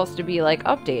they're supposed to be like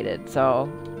updated,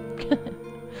 so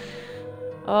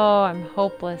oh, I'm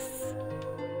hopeless.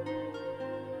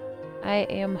 I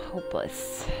am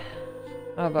hopeless.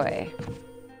 Oh boy.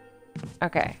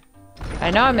 Okay.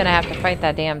 I know I'm gonna have to fight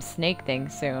that damn snake thing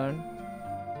soon.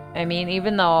 I mean,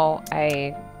 even though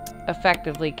I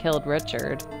effectively killed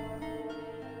Richard.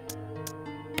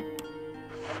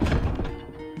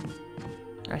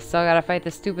 I still gotta fight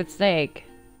the stupid snake.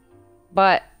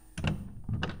 But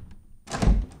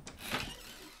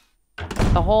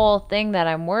the whole thing that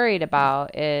I'm worried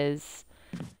about is,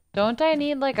 don't I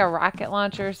need like a rocket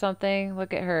launcher or something?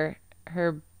 Look at her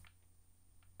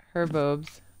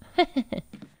boobs.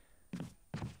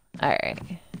 Alright.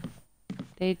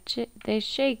 They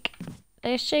shake.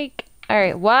 They shake.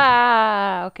 Alright.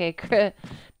 Wow. Okay.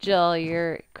 Jill,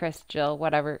 Jill,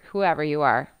 whatever. Whoever you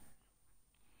are.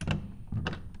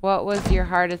 What was your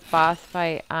hardest boss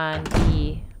fight on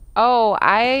E? Oh,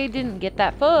 I didn't get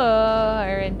that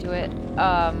far into it.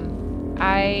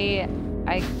 I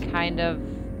kind of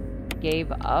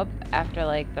gave up after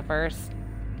like the first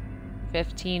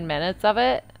 15 minutes of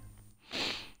it.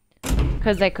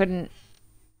 Because I couldn't...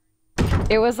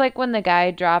 It was like when the guy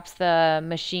drops the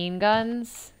machine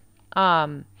guns.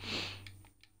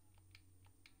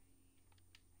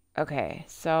 Okay,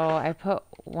 so I put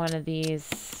one of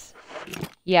these...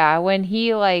 Yeah, when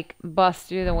he like busts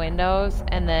through the windows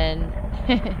and then...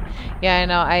 Yeah, I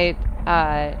know,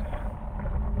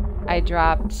 I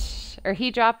dropped... Or he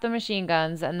dropped the machine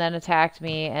guns and then attacked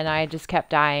me, and I just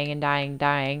kept dying and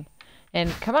dying.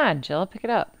 And come on, Jill, pick it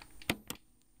up.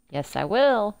 Yes, I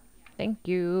will. Thank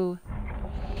you.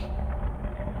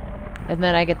 And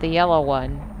then I get the yellow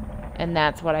one. And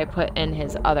that's what I put in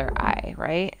his other eye,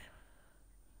 right?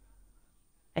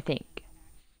 I think.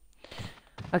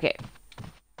 Okay.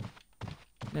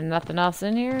 There's nothing else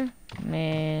in here?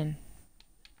 Man.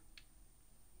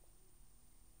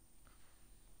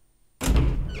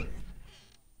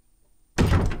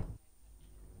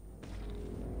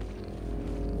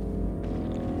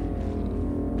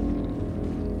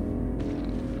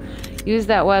 Use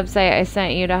that website I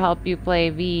sent you to help you play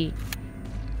V.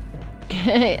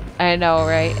 I know,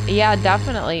 right? Yeah,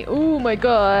 definitely. Oh my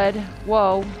god.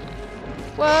 Whoa.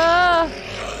 Whoa! Oh,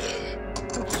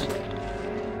 shit.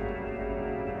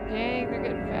 Dang, they're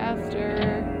getting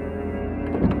faster.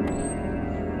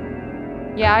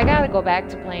 Yeah, I gotta go back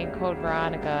to playing Code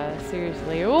Veronica.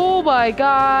 Seriously. Oh my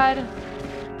god!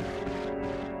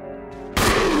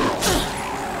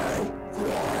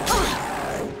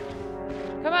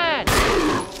 Come on!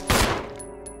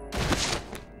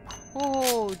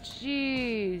 Oh,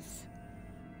 jeez.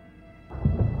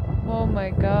 Oh my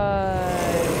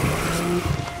god.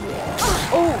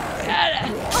 Oh, God.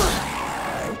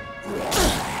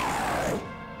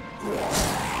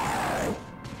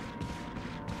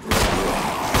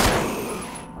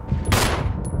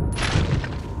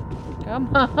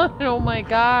 Come on. Oh my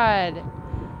god.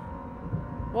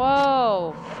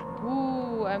 Whoa.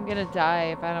 Ooh, I'm gonna die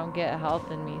if I don't get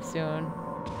health in me soon.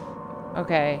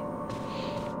 Okay.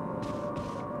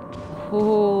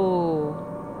 Ooh.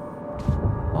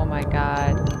 Oh my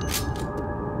god.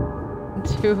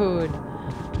 Dude.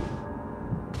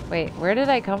 Wait, where did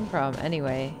I come from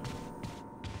anyway?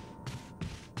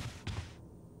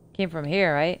 Came from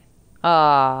here, right?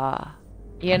 Ah.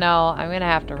 You know, I'm gonna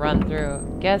have to run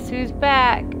through. Guess who's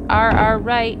back? RR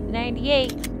right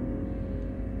 98.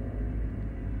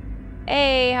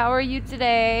 Hey, how are you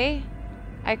today?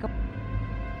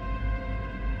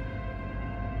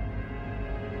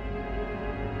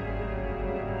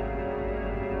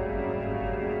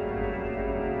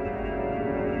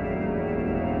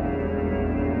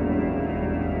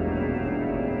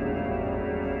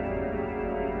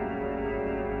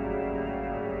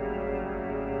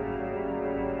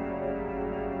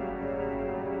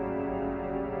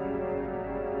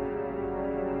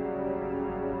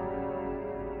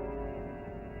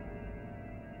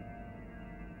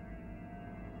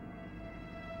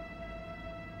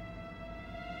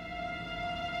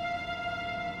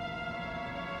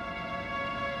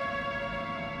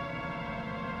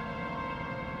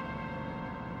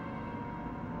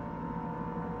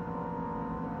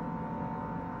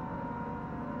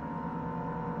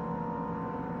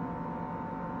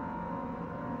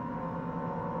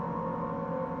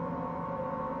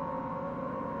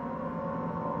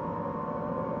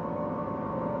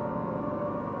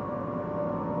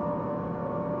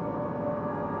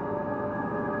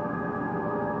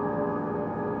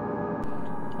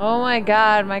 Oh my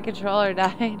god, my controller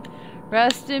died.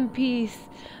 Rest in peace.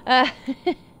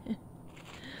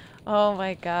 Oh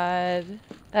my god.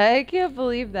 I can't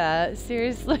believe that.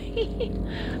 Seriously.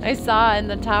 I saw in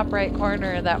the top right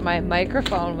corner that my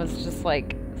microphone was just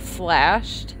like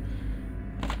slashed.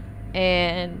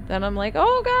 And then I'm like,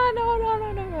 oh god, no, no,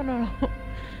 no, no, no, no, no.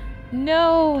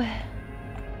 No.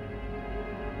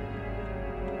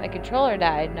 My controller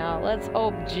died. Now let's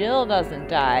hope Jill doesn't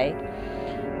die.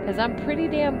 Because I'm pretty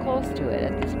damn close to it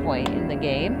at this point in the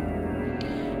game.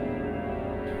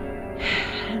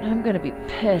 And I'm gonna be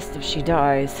pissed if she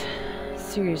dies.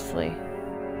 Seriously.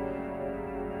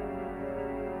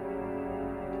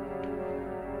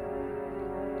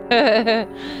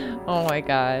 Oh my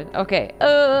god. Okay.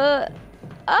 Oh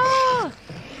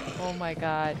my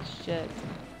god. Shit.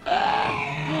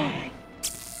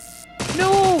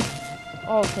 No!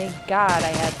 Oh, thank god I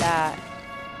had that.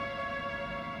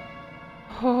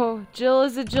 Oh, Jill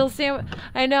is a Jill sandwich.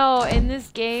 I know, in this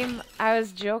game, I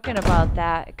was joking about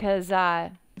that, because,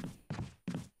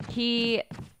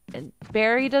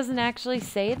 Barry doesn't actually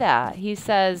say that. He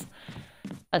says,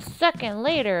 a second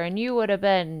later, and you would have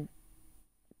been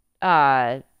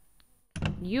able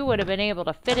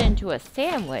to fit into a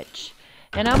sandwich.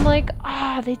 And I'm like,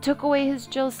 they took away his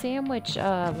Jill sandwich,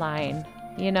 line,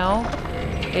 you know?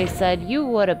 They said, you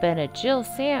would have been a Jill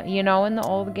sandwich, you know, in the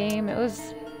old game. It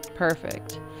was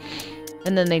perfect.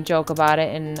 And then they joke about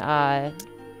it in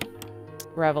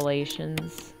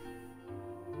Revelations.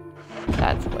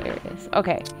 That's hilarious.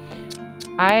 Okay.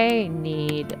 I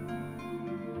need...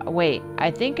 Wait, I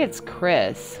think it's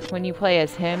Chris. When you play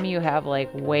as him, you have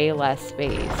like way less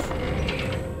space.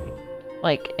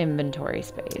 Like inventory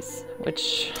space.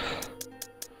 Which...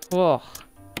 Ugh.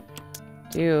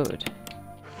 Dude.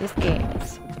 This game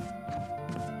is...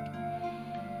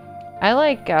 I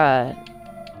like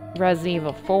Resident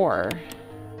Evil 4.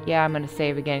 Yeah, I'm gonna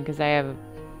save again because I have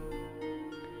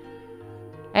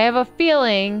a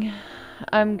feeling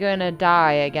I'm gonna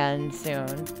die again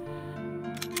soon.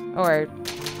 Or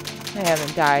I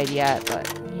haven't died yet,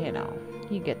 but you know,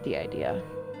 you get the idea.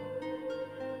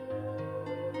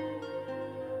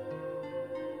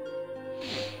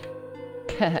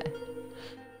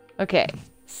 Okay,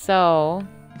 so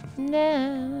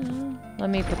now let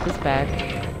me put this back.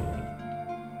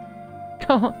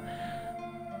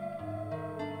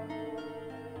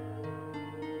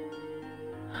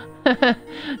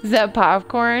 Is that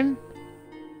popcorn?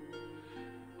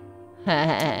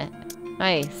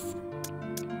 Nice.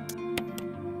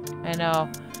 I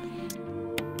know.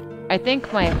 I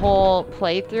think my whole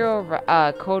playthrough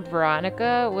of Code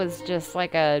Veronica was just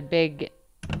like a big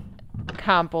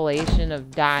compilation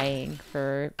of dying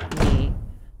for me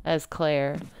as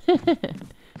Claire.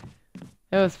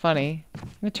 It was funny.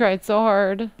 I tried so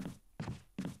hard.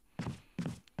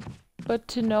 But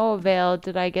to no avail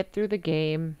did I get through the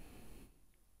game.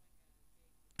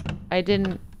 I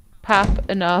didn't pop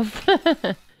enough.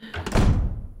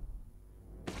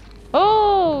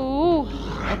 Oh!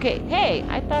 Okay, hey,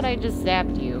 I thought I just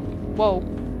zapped you. Whoa.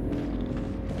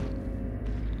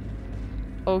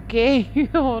 Okay,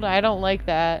 hold on, I don't like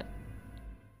that.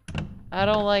 I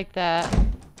don't like that.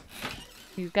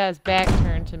 He's got his back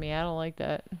turned to me. I don't like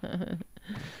that.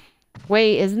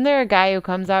 Wait, isn't there a guy who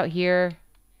comes out here?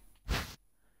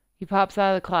 He pops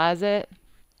out of the closet.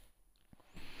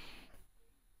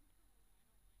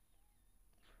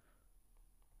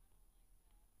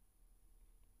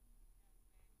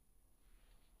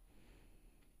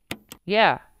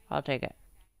 Yeah, I'll take it.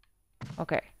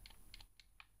 Okay.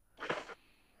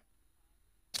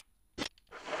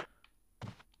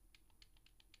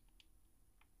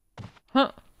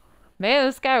 Huh. Man,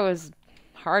 this guy was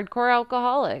hardcore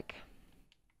alcoholic.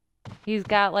 He's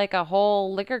got like a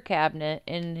whole liquor cabinet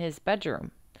in his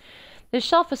bedroom. This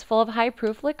shelf is full of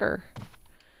high-proof liquor.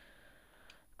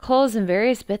 Clothes and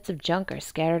various bits of junk are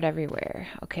scattered everywhere.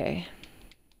 Okay.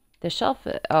 The shelf...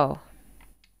 Oh.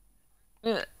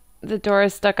 The door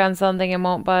is stuck on something and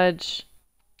won't budge.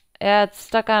 Yeah, it's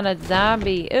stuck on a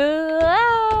zombie.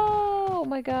 Oh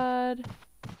my god.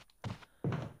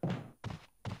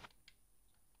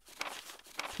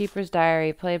 Keeper's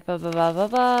diary. Played blah blah blah blah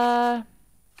blah.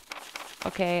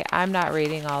 Okay, I'm not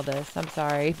reading all this. I'm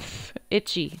sorry.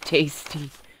 Itchy.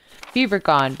 Tasty. Fever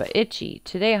gone, but itchy.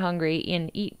 Today hungry and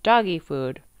eat doggy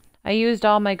food. I used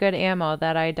all my good ammo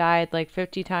that I died like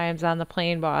 50 times on the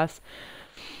plane boss.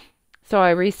 So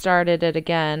I restarted it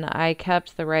again. I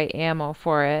kept the right ammo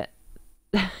for it.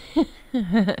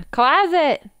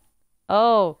 Closet!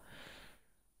 Oh.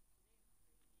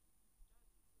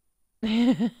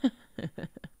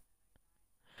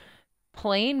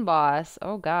 Plane boss.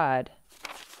 Oh god.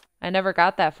 I never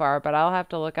got that far, but I'll have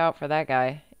to look out for that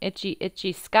guy. Itchy,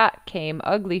 itchy Scott came.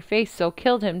 Ugly face, so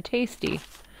killed him. Tasty.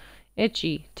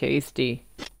 Itchy, tasty.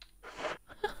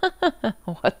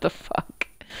 What the fuck?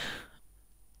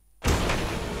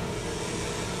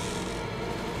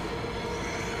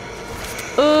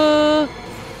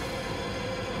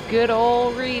 Good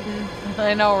old reading.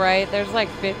 I know, right? There's like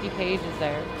 50 pages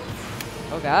there.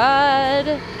 Oh god.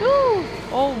 Woo!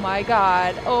 Oh my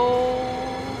god.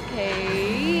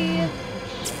 Okay.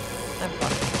 I'm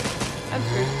fucked. I'm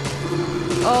screwed.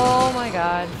 Oh my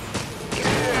god. Get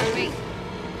out of me.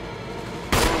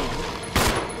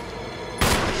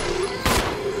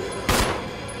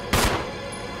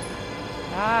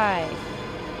 Die.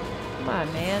 Come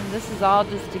on, man. This is all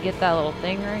just to get that little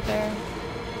thing right there.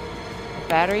 A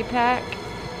battery pack.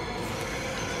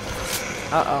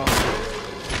 Uh-oh.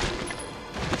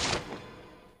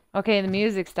 Okay, the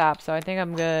music stopped, so I think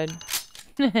I'm good.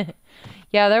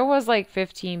 Yeah, there was like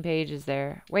 15 pages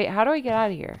there. Wait, how do I get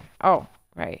out of here? Oh,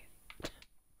 right.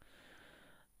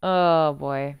 Oh,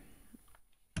 boy.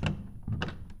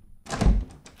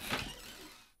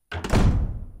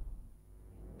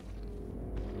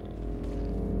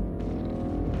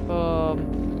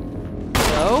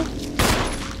 Hello?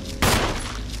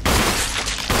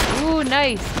 Ooh,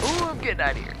 nice. Ooh, I'm getting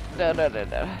out of here.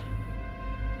 No.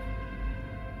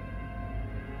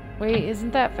 Wait,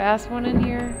 isn't that fast one in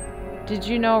here? Did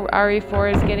you know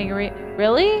RE4 is getting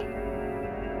Really?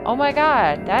 Oh my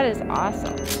god, that is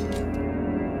awesome.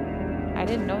 I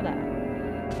didn't know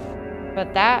that.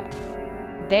 But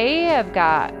they have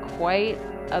got quite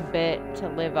a bit to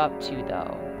live up to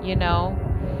though, you know?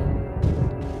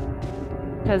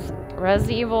 Because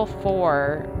Resident Evil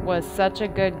 4 was such a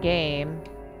good game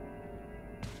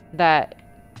that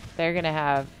they're gonna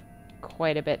have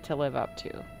quite a bit to live up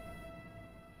to.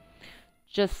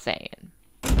 Just saying.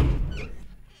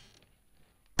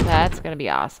 That's gonna be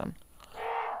awesome.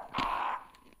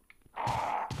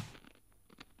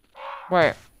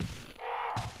 Where?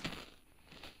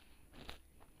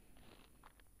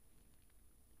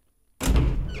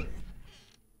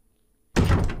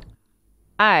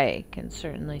 I can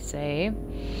certainly say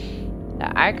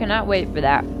that I cannot wait for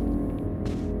that.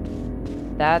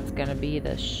 That's gonna be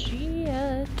the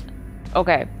shit.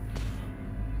 Okay.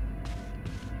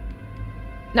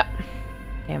 No.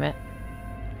 Damn it.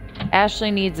 Ashley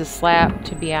needs a slap,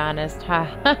 to be honest. Ha.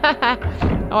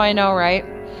 Oh, I know, right?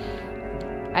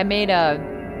 I made a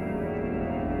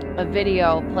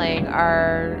video playing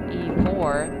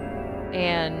RE4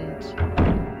 and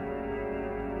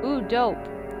ooh, dope.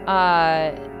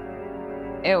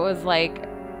 It was like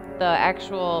the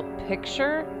actual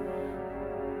picture,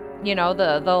 you know,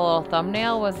 the little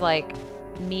thumbnail was like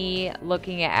me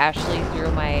looking at Ashley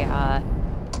through my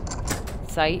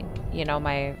sight, you know,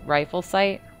 my rifle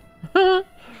sight.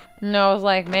 And I was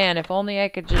like, man, if only I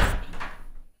could just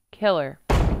kill her.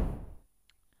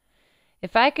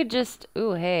 If I could just,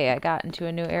 ooh, hey, I got into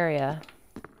a new area.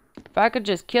 If I could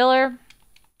just kill her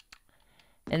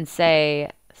and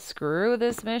say, screw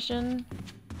this mission,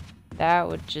 that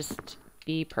would just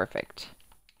be perfect.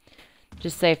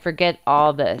 Just say, forget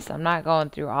all this. I'm not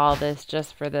going through all this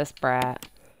just for this brat.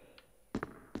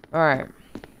 Alright.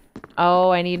 Oh,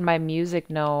 I need my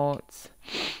music notes.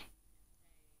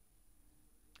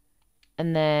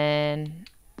 And then,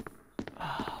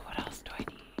 oh, what else do I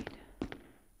need?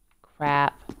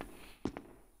 Crap.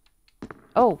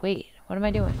 Oh, wait. What am I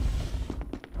doing?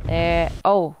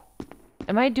 Oh.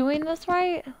 Am I doing this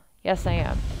right? Yes, I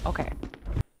am. Okay.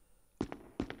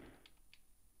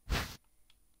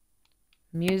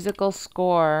 Musical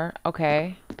score.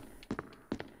 Okay.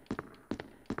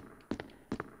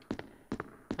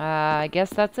 I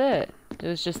guess that's it. It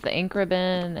was just the ink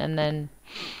ribbon and then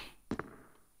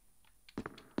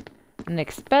an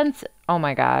expense. Oh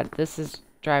my god, this is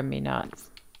driving me nuts.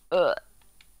 Ugh.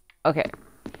 Okay.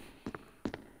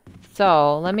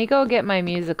 So, let me go get my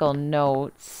musical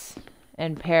notes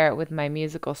and pair it with my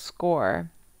musical score.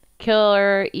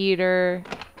 Killer, eater,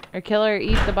 or killer,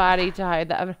 eat the body to hide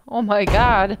the evidence. Oh my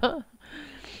god.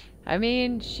 I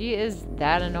mean, she is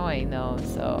that annoying though,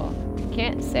 so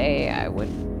can't say I would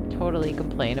totally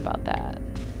complain about that.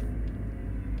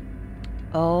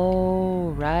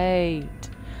 Oh, right.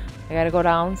 I gotta go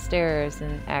downstairs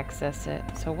and access it.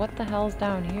 So what the hell's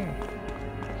down here?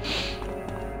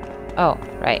 Oh,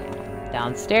 right.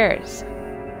 Downstairs.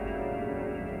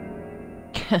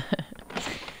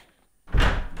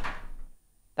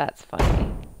 That's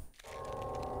funny.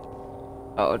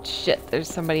 Oh shit, there's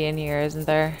somebody in here, isn't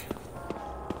there?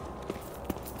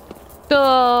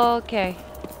 Okay.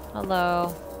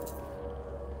 Hello.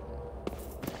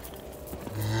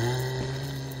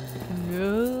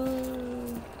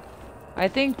 I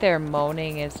think their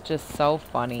moaning is just so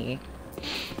funny.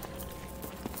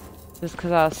 Just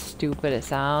because how stupid it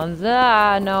sounds.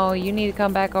 Ah, no, you need to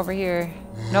come back over here.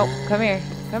 Nope, come here.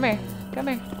 Come here. Come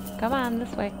here. Come on,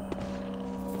 this way.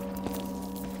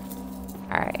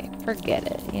 Alright, forget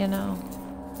it, you know.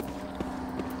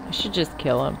 I should just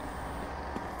kill him.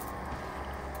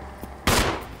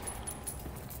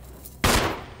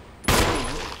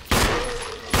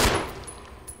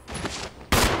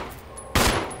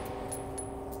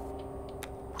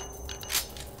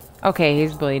 Okay,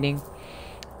 he's bleeding.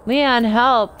 Leon,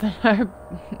 help!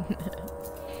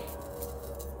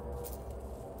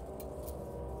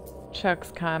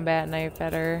 Chuck's combat knife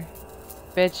at her.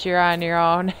 Bitch, you're on your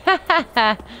own.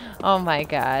 Oh my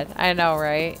god. I know,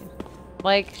 right?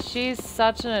 Like, she's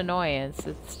such an annoyance.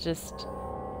 It's just...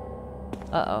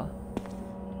 Uh-oh.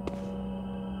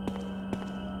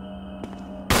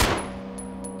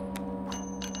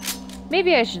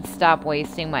 Maybe I should stop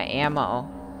wasting my ammo.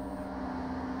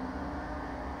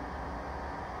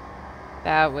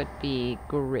 That would be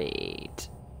great.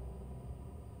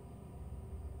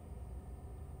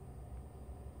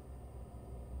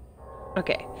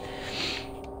 Okay.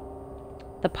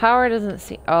 The power doesn't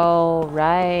see. Oh,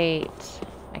 right.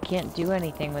 I can't do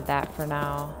anything with that for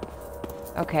now.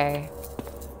 Okay.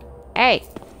 Hey!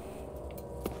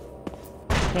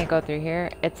 Can't go through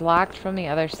here. It's locked from the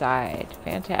other side.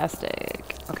 Fantastic.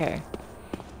 Okay.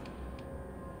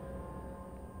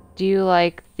 Do you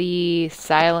like the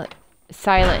Silent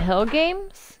Hill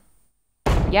games?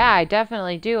 Yeah, I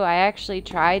definitely do. I actually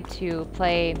tried to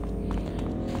play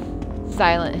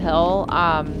Silent Hill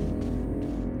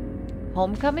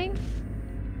Homecoming,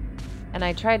 and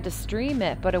I tried to stream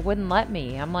it, but it wouldn't let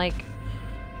me. I'm like,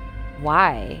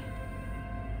 why?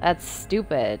 That's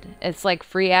stupid. It's like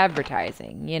free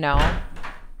advertising, you know?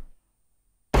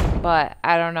 But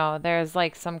I don't know. There's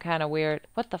like some kind of weird...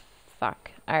 What the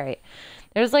fuck? Alright.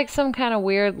 There's like some kind of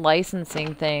weird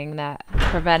licensing thing that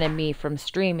prevented me from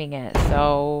streaming it,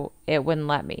 so it wouldn't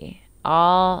let me.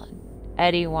 All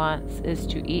Eddie wants is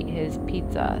to eat his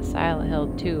pizza. Silent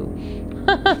Hill 2.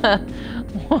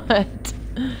 What?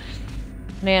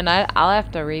 Man, I'll have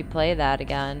to replay that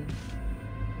again.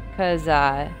 Because,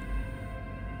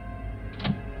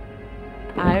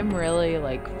 I'm really,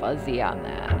 like, fuzzy on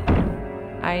that.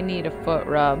 I need a foot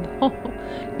rub.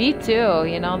 Me too,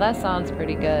 you know, that sounds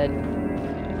pretty good.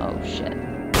 Oh, shit.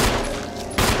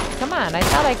 Come on, I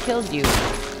thought I killed you.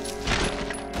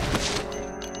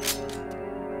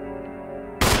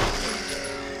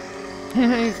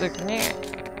 He's like, nah.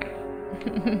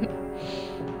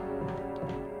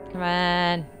 Come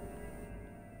on.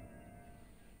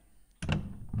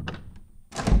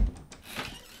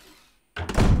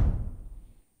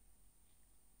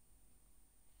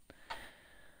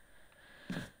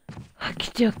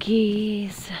 Okie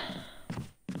dokies.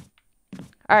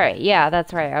 Alright, yeah,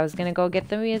 that's right. I was gonna go get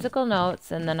the musical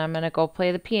notes and then I'm gonna go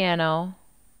play the piano.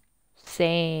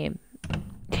 Same.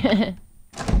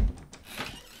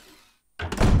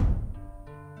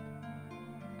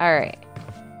 Alright.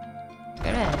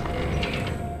 Come in.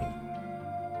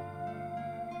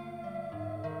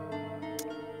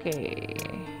 Okay.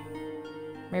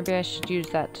 Maybe I should use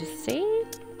that to save?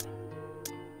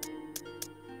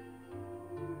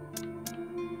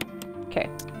 Okay.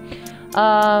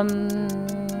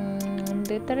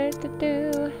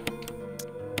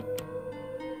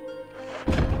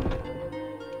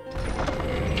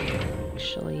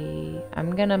 Actually,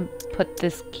 I'm gonna put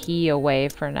this key away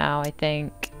for now, I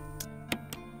think.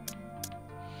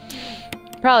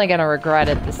 Probably gonna regret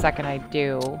it the second I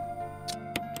do.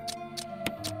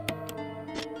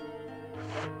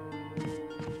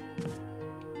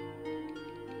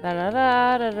 Da da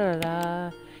da da da da.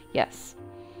 Yes.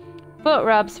 Foot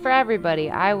rubs for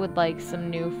everybody. I would like some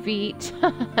new feet.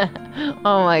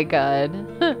 Oh my god.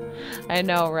 I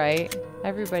know, right?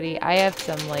 Everybody. I have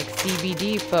some like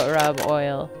CBD foot rub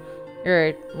oil.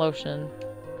 Or lotion.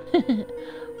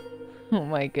 Oh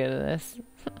my goodness.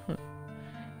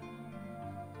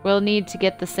 We'll need to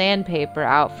get the sandpaper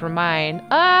out for mine.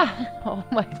 Ah! Oh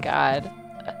my god.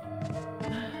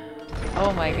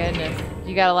 Oh my goodness.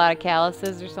 You got a lot of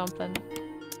calluses or something?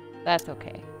 That's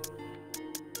okay.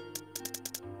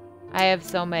 I have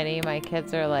so many. My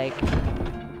kids are like,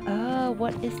 oh,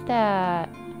 what is that?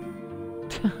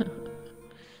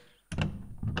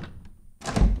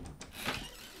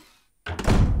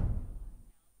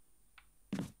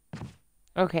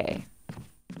 Okay.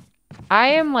 I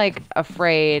am like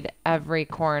afraid every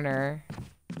corner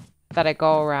that I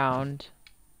go around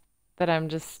that I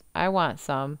want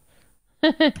some.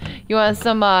 You want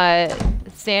some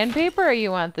sandpaper or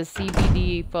you want the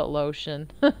CBD foot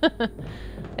lotion?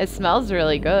 It smells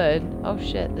really good. Oh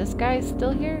shit, this guy's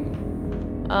still here?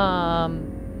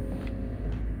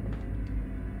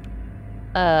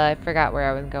 I forgot where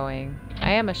I was going.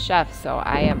 I am a chef, so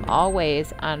I am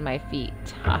always on my feet.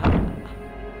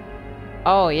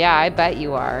 Oh yeah, I bet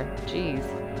you are. Jeez.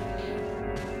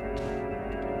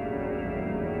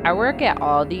 I work at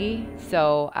Aldi,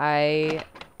 so I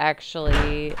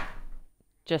actually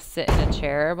just sit in a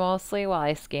chair mostly while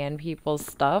I scan people's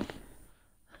stuff.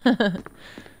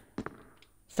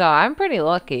 So I'm pretty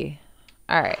lucky.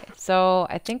 Alright, so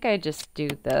I think I just do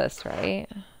this, right?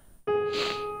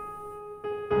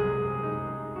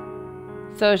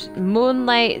 So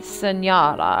Moonlight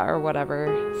Senora or whatever.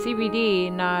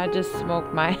 CBD, nah, I just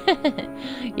smoke my...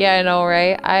 Yeah, I know,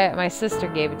 right? My sister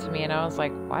gave it to me and I was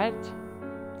like, what?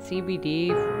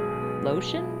 CBD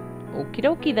lotion? Okie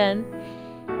dokie then.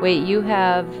 Wait, you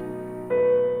have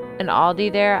an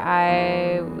Aldi there?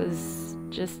 I was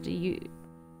just...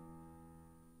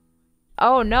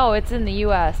 Oh no, it's in the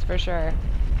US for sure.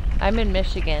 I'm in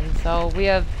Michigan, so we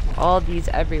have Aldis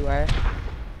everywhere.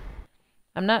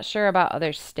 I'm not sure about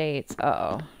other states.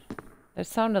 Uh-oh. That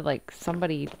sounded like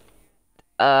somebody...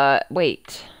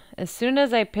 wait. As soon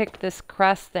as I pick this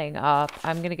crest thing up,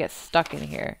 I'm gonna get stuck in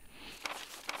here.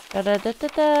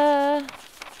 Da-da-da-da-da.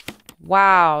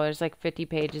 Wow, there's like 50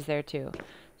 pages there too.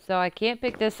 So I can't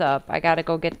pick this up. I gotta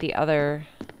go get the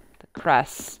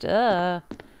crest.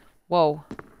 Whoa.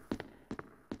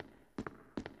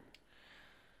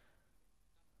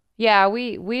 Yeah,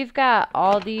 we've got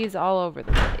all these all over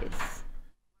the place.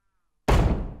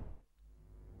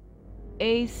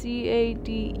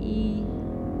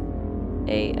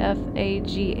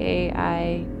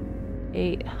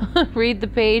 ACADEAFAGAI8. Read the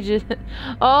pages.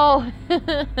 Oh.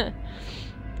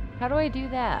 How do I do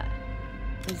that?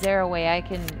 Is there a way I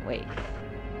can... Wait.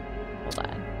 Hold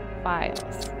on.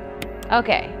 Files.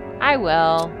 Okay. I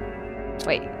will.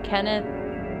 Wait. Kenneth...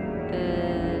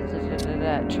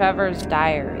 Trevor's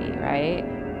diary, right?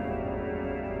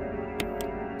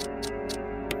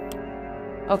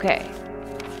 Okay.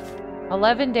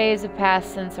 11 days have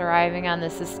passed since arriving on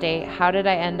this estate. How did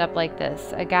I end up like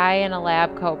this? A guy in a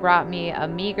lab coat brought me a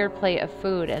meager plate of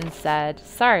food and said,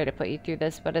 "Sorry to put you through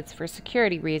this, but it's for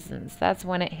security reasons." That's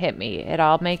when it hit me. It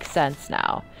all makes sense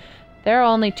now. There are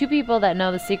only 2 people that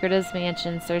know the secret of this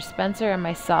mansion, Sir Spencer and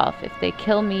myself. If they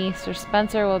kill me, Sir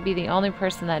Spencer will be the only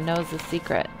person that knows the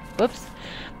secret. Whoops.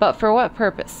 But for what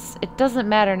purpose? It doesn't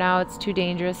matter now. It's too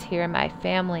dangerous here in my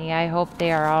family. I hope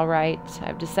they are all right.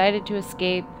 I've decided to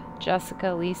escape.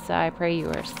 Jessica, Lisa, I pray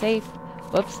you are safe.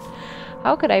 Whoops.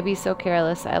 How could I be so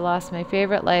careless? I lost my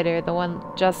favorite lighter, the one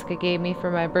Jessica gave me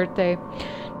for my birthday.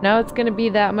 Now it's going to be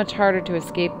that much harder to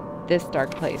escape this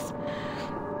dark place.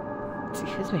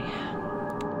 Excuse me.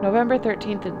 November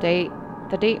 13th,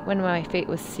 the date when my fate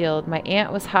was sealed. My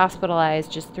aunt was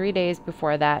hospitalized just 3 days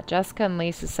before that. Jessica and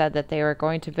Lisa said that they were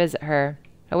going to visit her.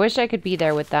 I wish I could be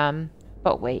there with them.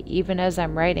 But wait, even as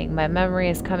I'm writing, my memory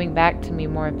is coming back to me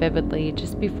more vividly.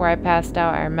 Just before I passed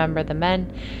out, I remember the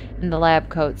men in the lab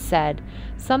coats said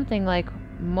something like,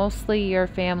 "Mostly your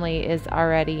family is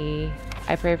already...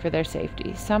 I pray for their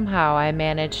safety." Somehow I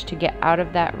managed to get out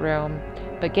of that room.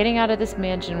 But getting out of this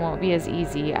mansion won't be as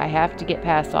easy. I have to get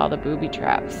past all the booby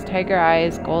traps. Tiger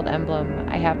eyes, gold emblem.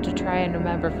 I have to try and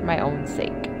remember for my own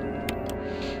sake.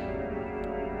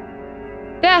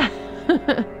 Yeah!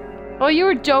 Oh, you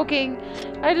were joking.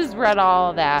 I just read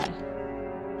all of that.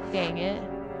 Dang it.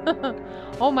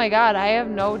 Oh my god, I have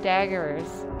no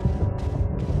daggers.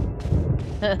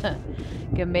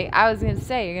 I was gonna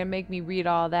say, you're gonna make me read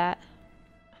all that.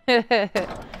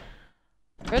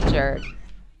 Richard.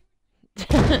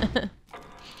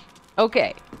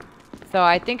 Okay. So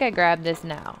I think I grabbed this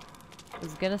now. I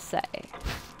was gonna say.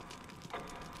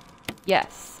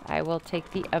 Yes, I will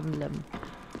take the emblem.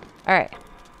 Alright.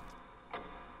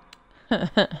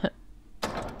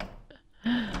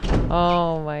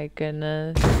 Oh my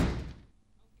goodness.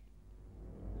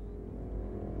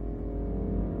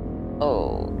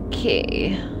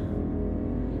 Okay.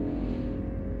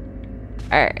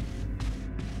 Alright.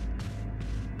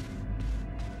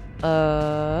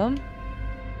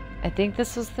 I think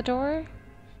this was the door?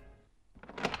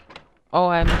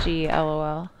 OMG,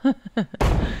 LOL.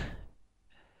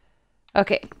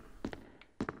 Okay.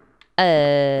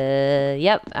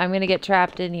 Yep, I'm gonna get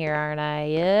trapped in here, aren't I?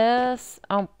 Yes.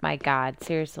 Oh my god,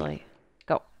 seriously.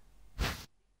 Go.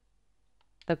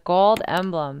 The gold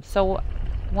emblem. So,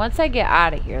 once I get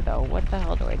out of here, though, what the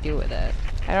hell do I do with it?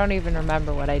 I don't even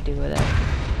remember what I do with it.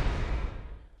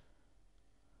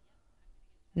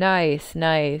 Nice,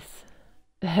 nice.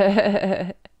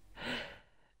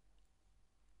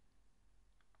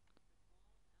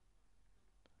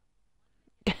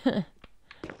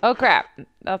 Oh crap,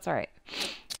 that's alright.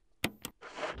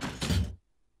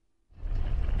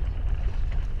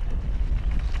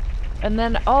 And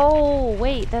then, oh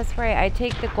wait, that's right, I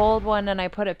take the gold one and I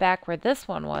put it back where this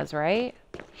one was, right?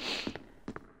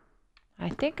 I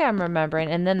think I'm remembering.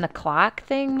 And then the clock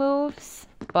thing moves,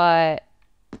 but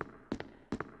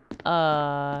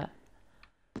hold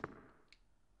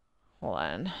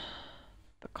on.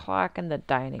 The clock in the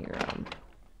dining room.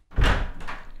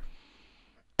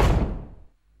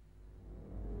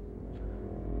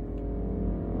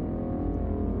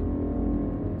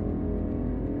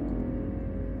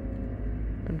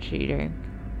 I'm cheating.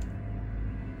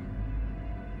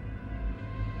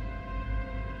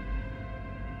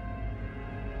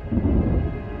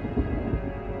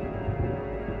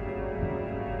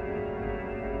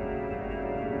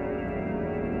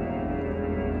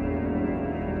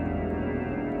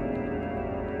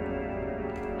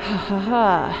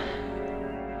 Haha.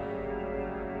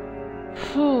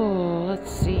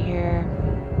 Let's see here.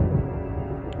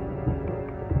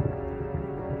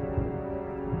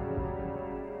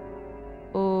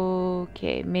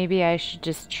 Okay, maybe I should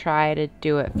just try to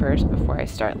do it first before I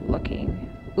start looking.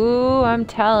 Ooh, I'm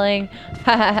telling.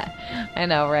 I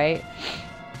know, right?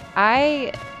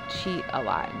 I cheat a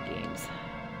lot in games.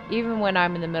 Even when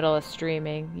I'm in the middle of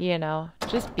streaming, you know,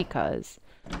 just because.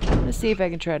 Let's see if I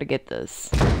can try to get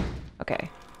this. Okay.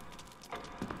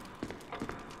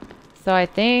 So I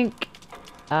think...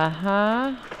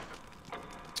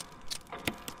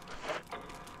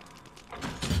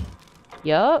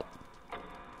 Yup.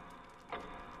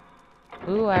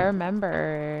 Ooh, I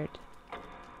remembered.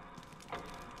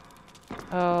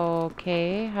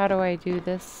 Okay, how do I do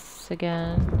this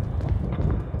again?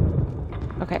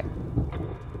 Okay.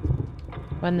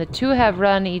 When the two have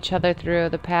run each other through,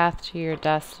 the path to your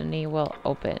destiny will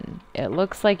open. It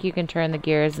looks like you can turn the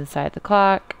gears inside the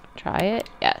clock. Try it?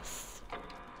 Yes.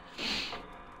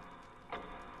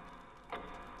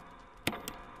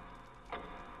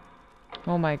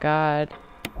 Oh my god.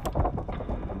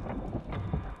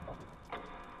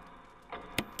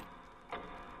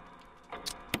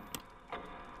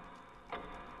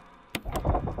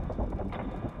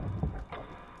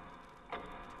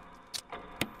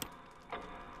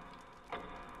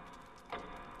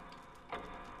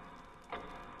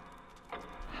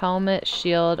 Helmet,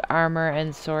 shield, armor,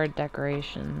 and sword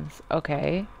decorations.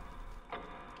 Okay.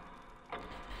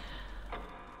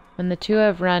 When the two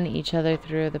have run each other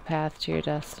through, the path to your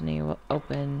destiny will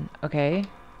open. Okay.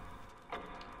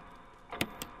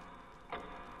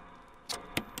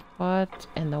 What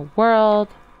in the world?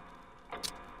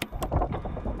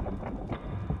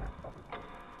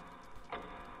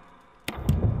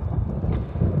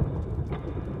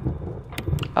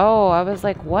 Oh, I was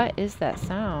like, what is that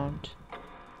sound?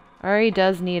 RE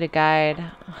does need a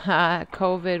guide.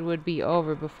 COVID would be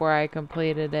over before I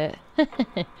completed it.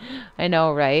 I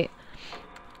know, right?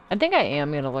 I think I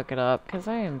am gonna look it up because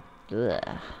I am.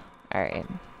 Alright.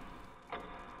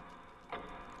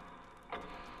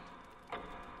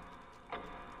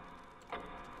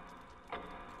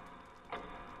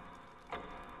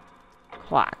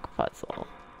 Clock puzzle.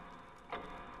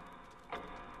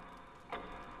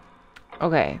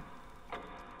 Okay.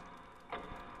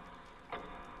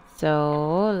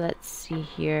 So, let's see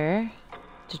here.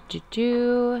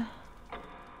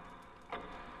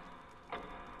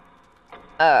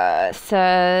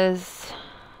 Says,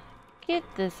 get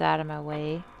this out of my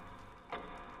way.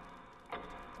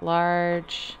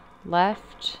 Large,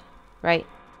 left, right.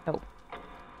 Oh,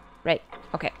 right.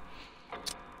 Okay.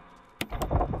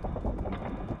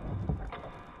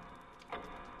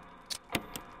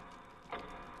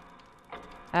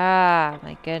 Ah,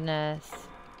 my goodness.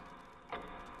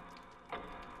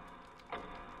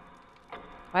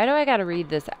 Why do I gotta read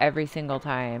this every single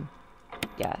time?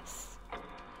 Yes.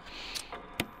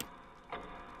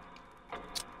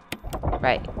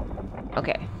 Right.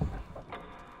 Okay.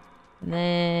 And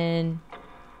then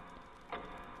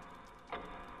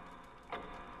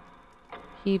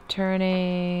keep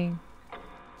turning.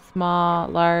 Small,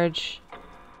 large.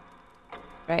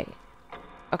 Right.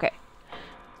 Okay.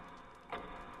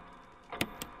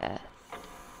 Yes.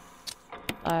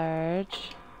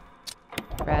 Large.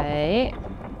 Right.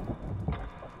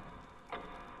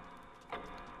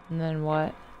 And then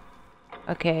what?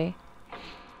 Okay.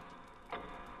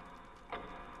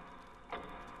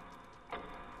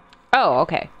 Oh,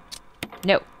 okay.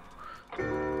 No.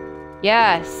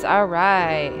 Yes,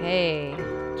 alright. Hey.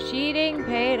 Cheating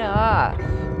paid off.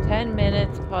 10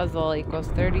 minutes puzzle equals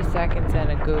 30 seconds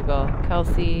and a Google.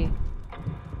 Kelsey,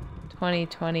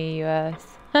 2020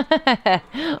 US.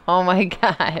 Oh my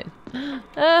god.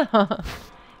 Oh.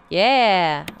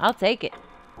 Yeah, I'll take it.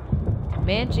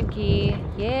 Mansion key.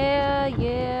 Yeah,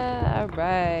 yeah,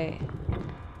 alright.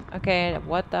 Okay,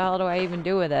 what the hell do I even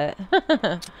do with it?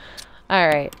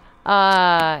 Alright.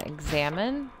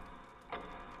 Examine.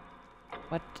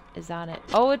 What is on it?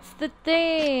 Oh, it's the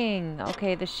thing!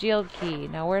 Okay, the shield key.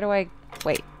 Now where do I...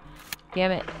 Wait.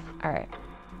 Damn it. Alright.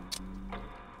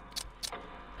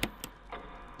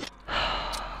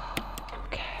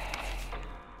 Okay.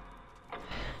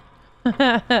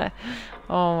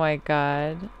 Oh my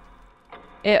god.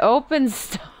 It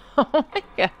opens... Oh my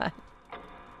god.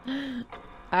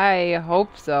 I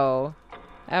hope so.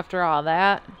 After all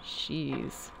that,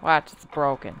 jeez. Watch, it's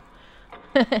broken.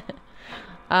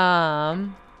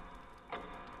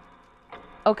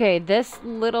 Okay, this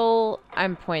little...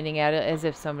 I'm pointing at it as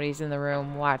if somebody's in the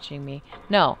room watching me.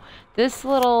 No, this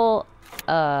little...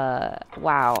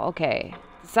 Wow, okay.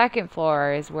 The second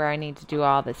floor is where I need to do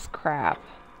all this crap.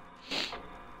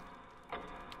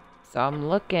 So I'm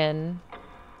looking...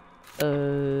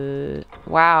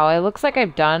 Wow, it looks like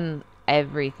I've done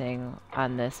everything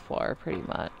on this floor, pretty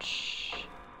much.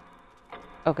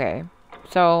 Okay,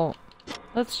 so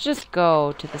let's just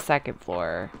go to the second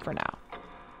floor for now.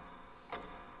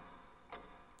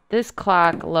 This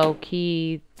clock,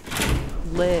 low-key,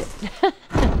 lit.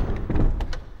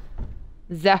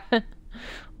 That...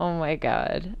 Oh my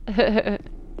god.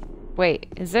 Wait,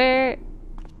 is there...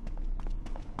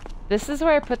 This is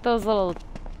where I put those little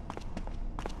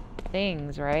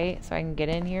things, right? So I can get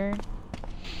in here.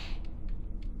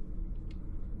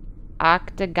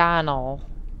 Octagonal.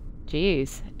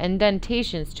 Jeez.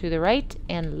 Indentations to the right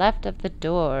and left of the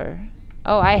door.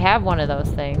 Oh, I have one of those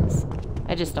things.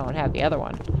 I just don't have the other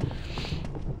one.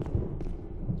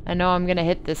 I know I'm gonna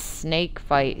hit this snake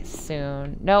fight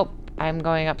soon. Nope, I'm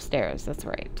going upstairs. That's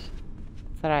right.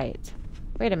 That's right.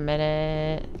 Wait a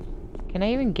minute. Can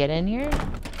I even get in here?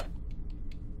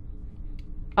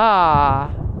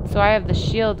 Ah, so I have the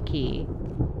shield key.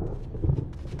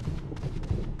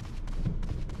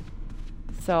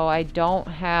 So I don't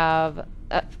have...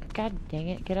 God dang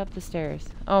it, get up the stairs.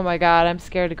 Oh my god, I'm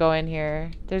scared to go in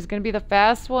here. There's gonna be the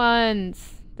fast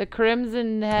ones. The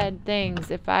crimson head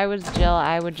things. If I was Jill,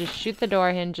 I would just shoot the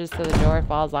door hinges so the door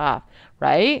falls off.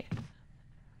 Right?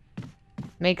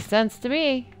 Makes sense to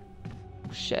me.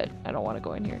 Shit, I don't want to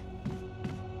go in here.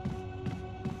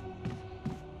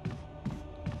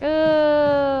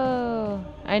 Oh,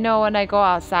 I know when I go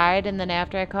outside and then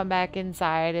after I come back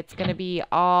inside, it's gonna be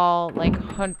all like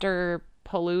Hunter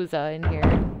Palooza in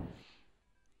here.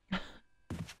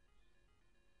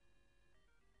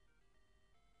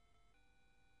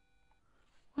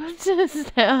 What is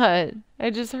that? I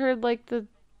just heard like the...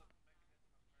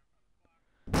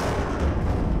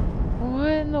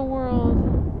 What in the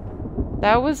world?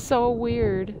 That was so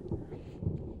weird.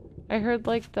 I heard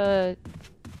like the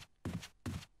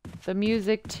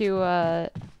music to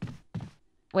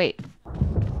wait.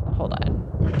 Hold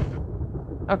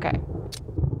on. Okay.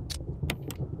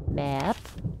 Map.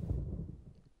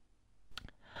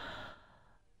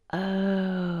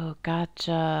 Oh,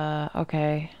 gotcha.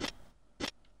 Okay.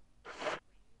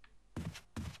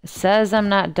 It says I'm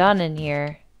not done in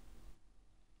here.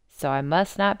 So I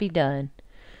must not be done.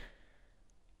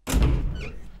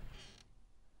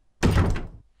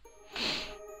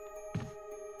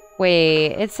 Wait,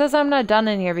 it says I'm not done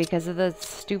in here because of the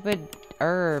stupid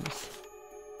herbs.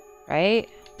 Right?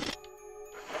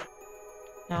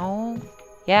 No?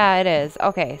 Yeah, it is.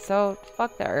 Okay, so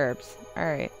fuck the herbs.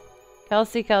 Alright.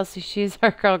 Kelsey, she's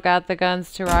our girl, got the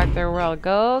guns to rock their world.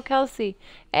 Go, Kelsey.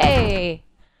 Hey!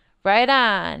 Right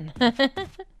on.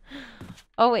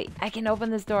 Oh, wait. I can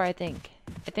open this door, I think.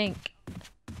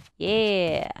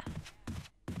 Yeah.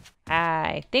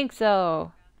 I think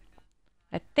so.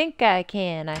 I think I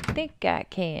can.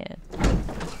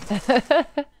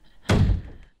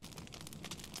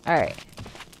 Alright.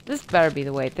 This better be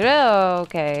the way through.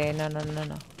 Okay. No.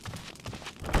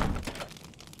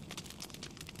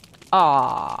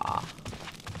 Aww.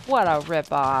 What a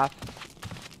ripoff.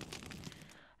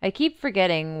 I keep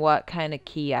forgetting what kind of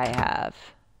key I have.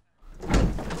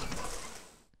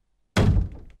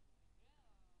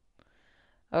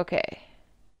 Okay.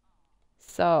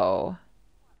 So...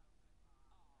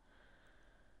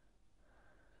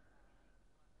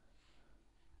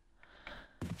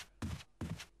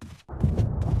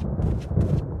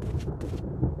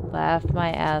 Laugh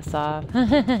my ass off.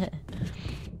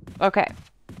 Okay.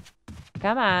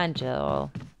 Come on,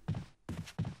 Jill.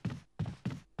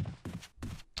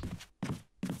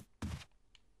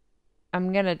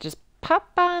 I'm gonna just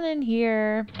pop on in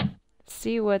here.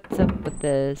 See what's up with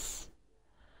this.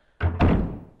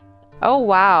 Oh,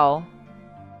 wow.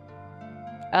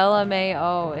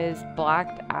 LMAO is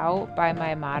blocked out by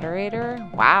my moderator?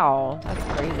 Wow, that's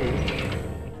crazy.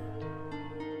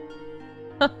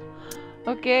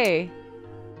 Okay.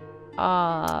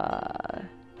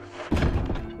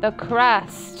 The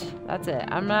crest. That's it.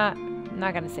 I'm not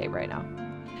gonna save right now.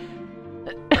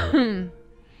 Okie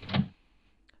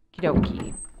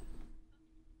dokie.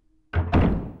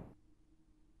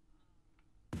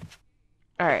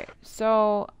 Alright,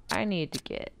 so I need to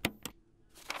get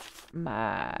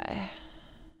my...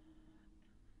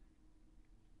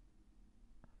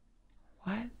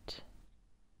 What?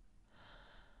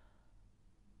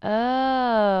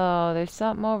 Oh, there's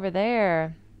something over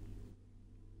there.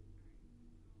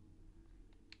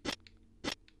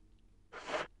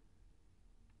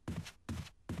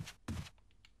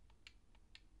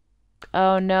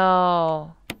 Oh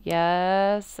no.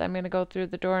 Yes, I'm gonna go through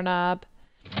the doorknob.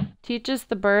 Teach us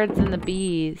the birds and the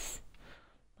bees.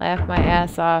 Laugh my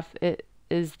ass off.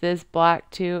 Is this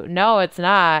blocked too? No, it's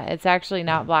not. It's actually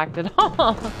not blocked at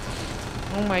all.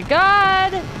 Oh my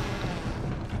god!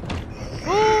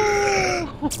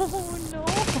 Oh no!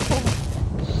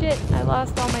 Shit, I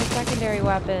lost all my secondary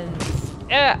weapons.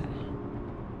 Ugh.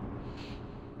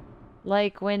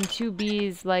 Like when two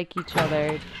bees like each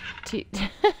other.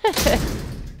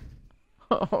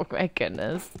 Oh my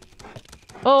goodness.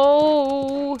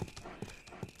 Oh!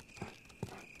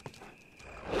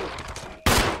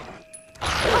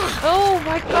 Oh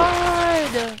my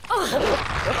god!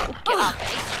 Get off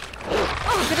me.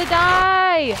 I'm gonna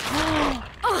die!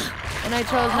 And I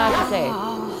chose not to save.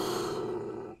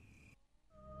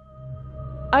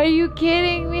 Are you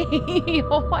kidding me?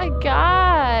 Oh my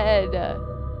god!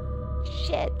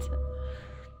 Shit.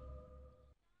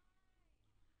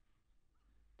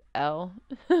 L.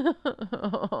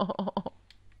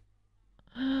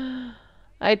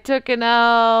 I took an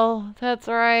L. That's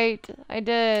right. I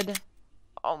did.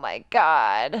 Oh my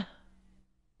god.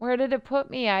 Where did it put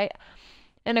me? And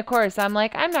of course, I'm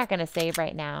like, I'm not gonna save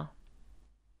right now.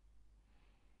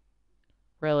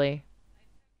 Really?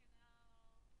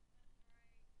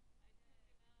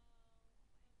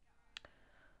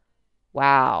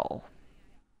 Wow.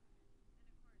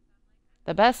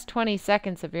 The best 20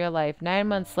 seconds of your life, 9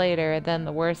 months later, than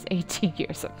the worst 18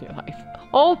 years of your life.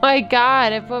 Oh my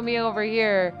god, it put me over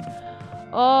here.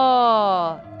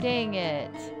 Oh, dang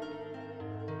it.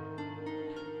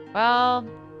 Well,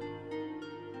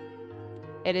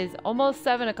 it is almost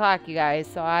 7 o'clock, you guys,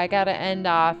 so I gotta end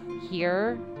off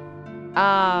here.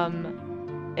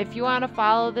 If you want to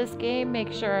follow this game,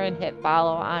 make sure and hit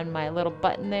follow on my little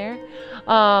button there.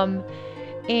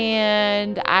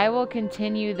 And I will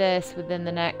continue this within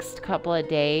the next couple of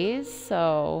days.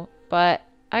 So, but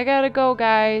I gotta go,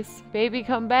 guys. Baby,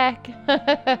 come back.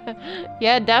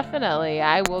 Yeah, definitely.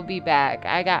 I will be back.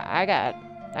 I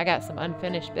got some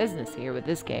unfinished business here with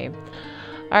this game.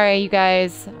 All right, you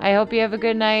guys. I hope you have a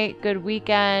good night, good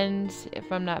weekend. If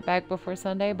I'm not back before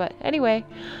Sunday, but anyway.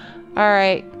 All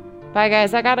right. Bye,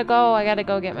 guys. I gotta go. I gotta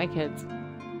go get my kids.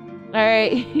 All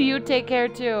right. You take care,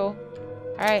 too.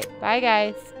 All right. Bye,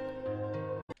 guys.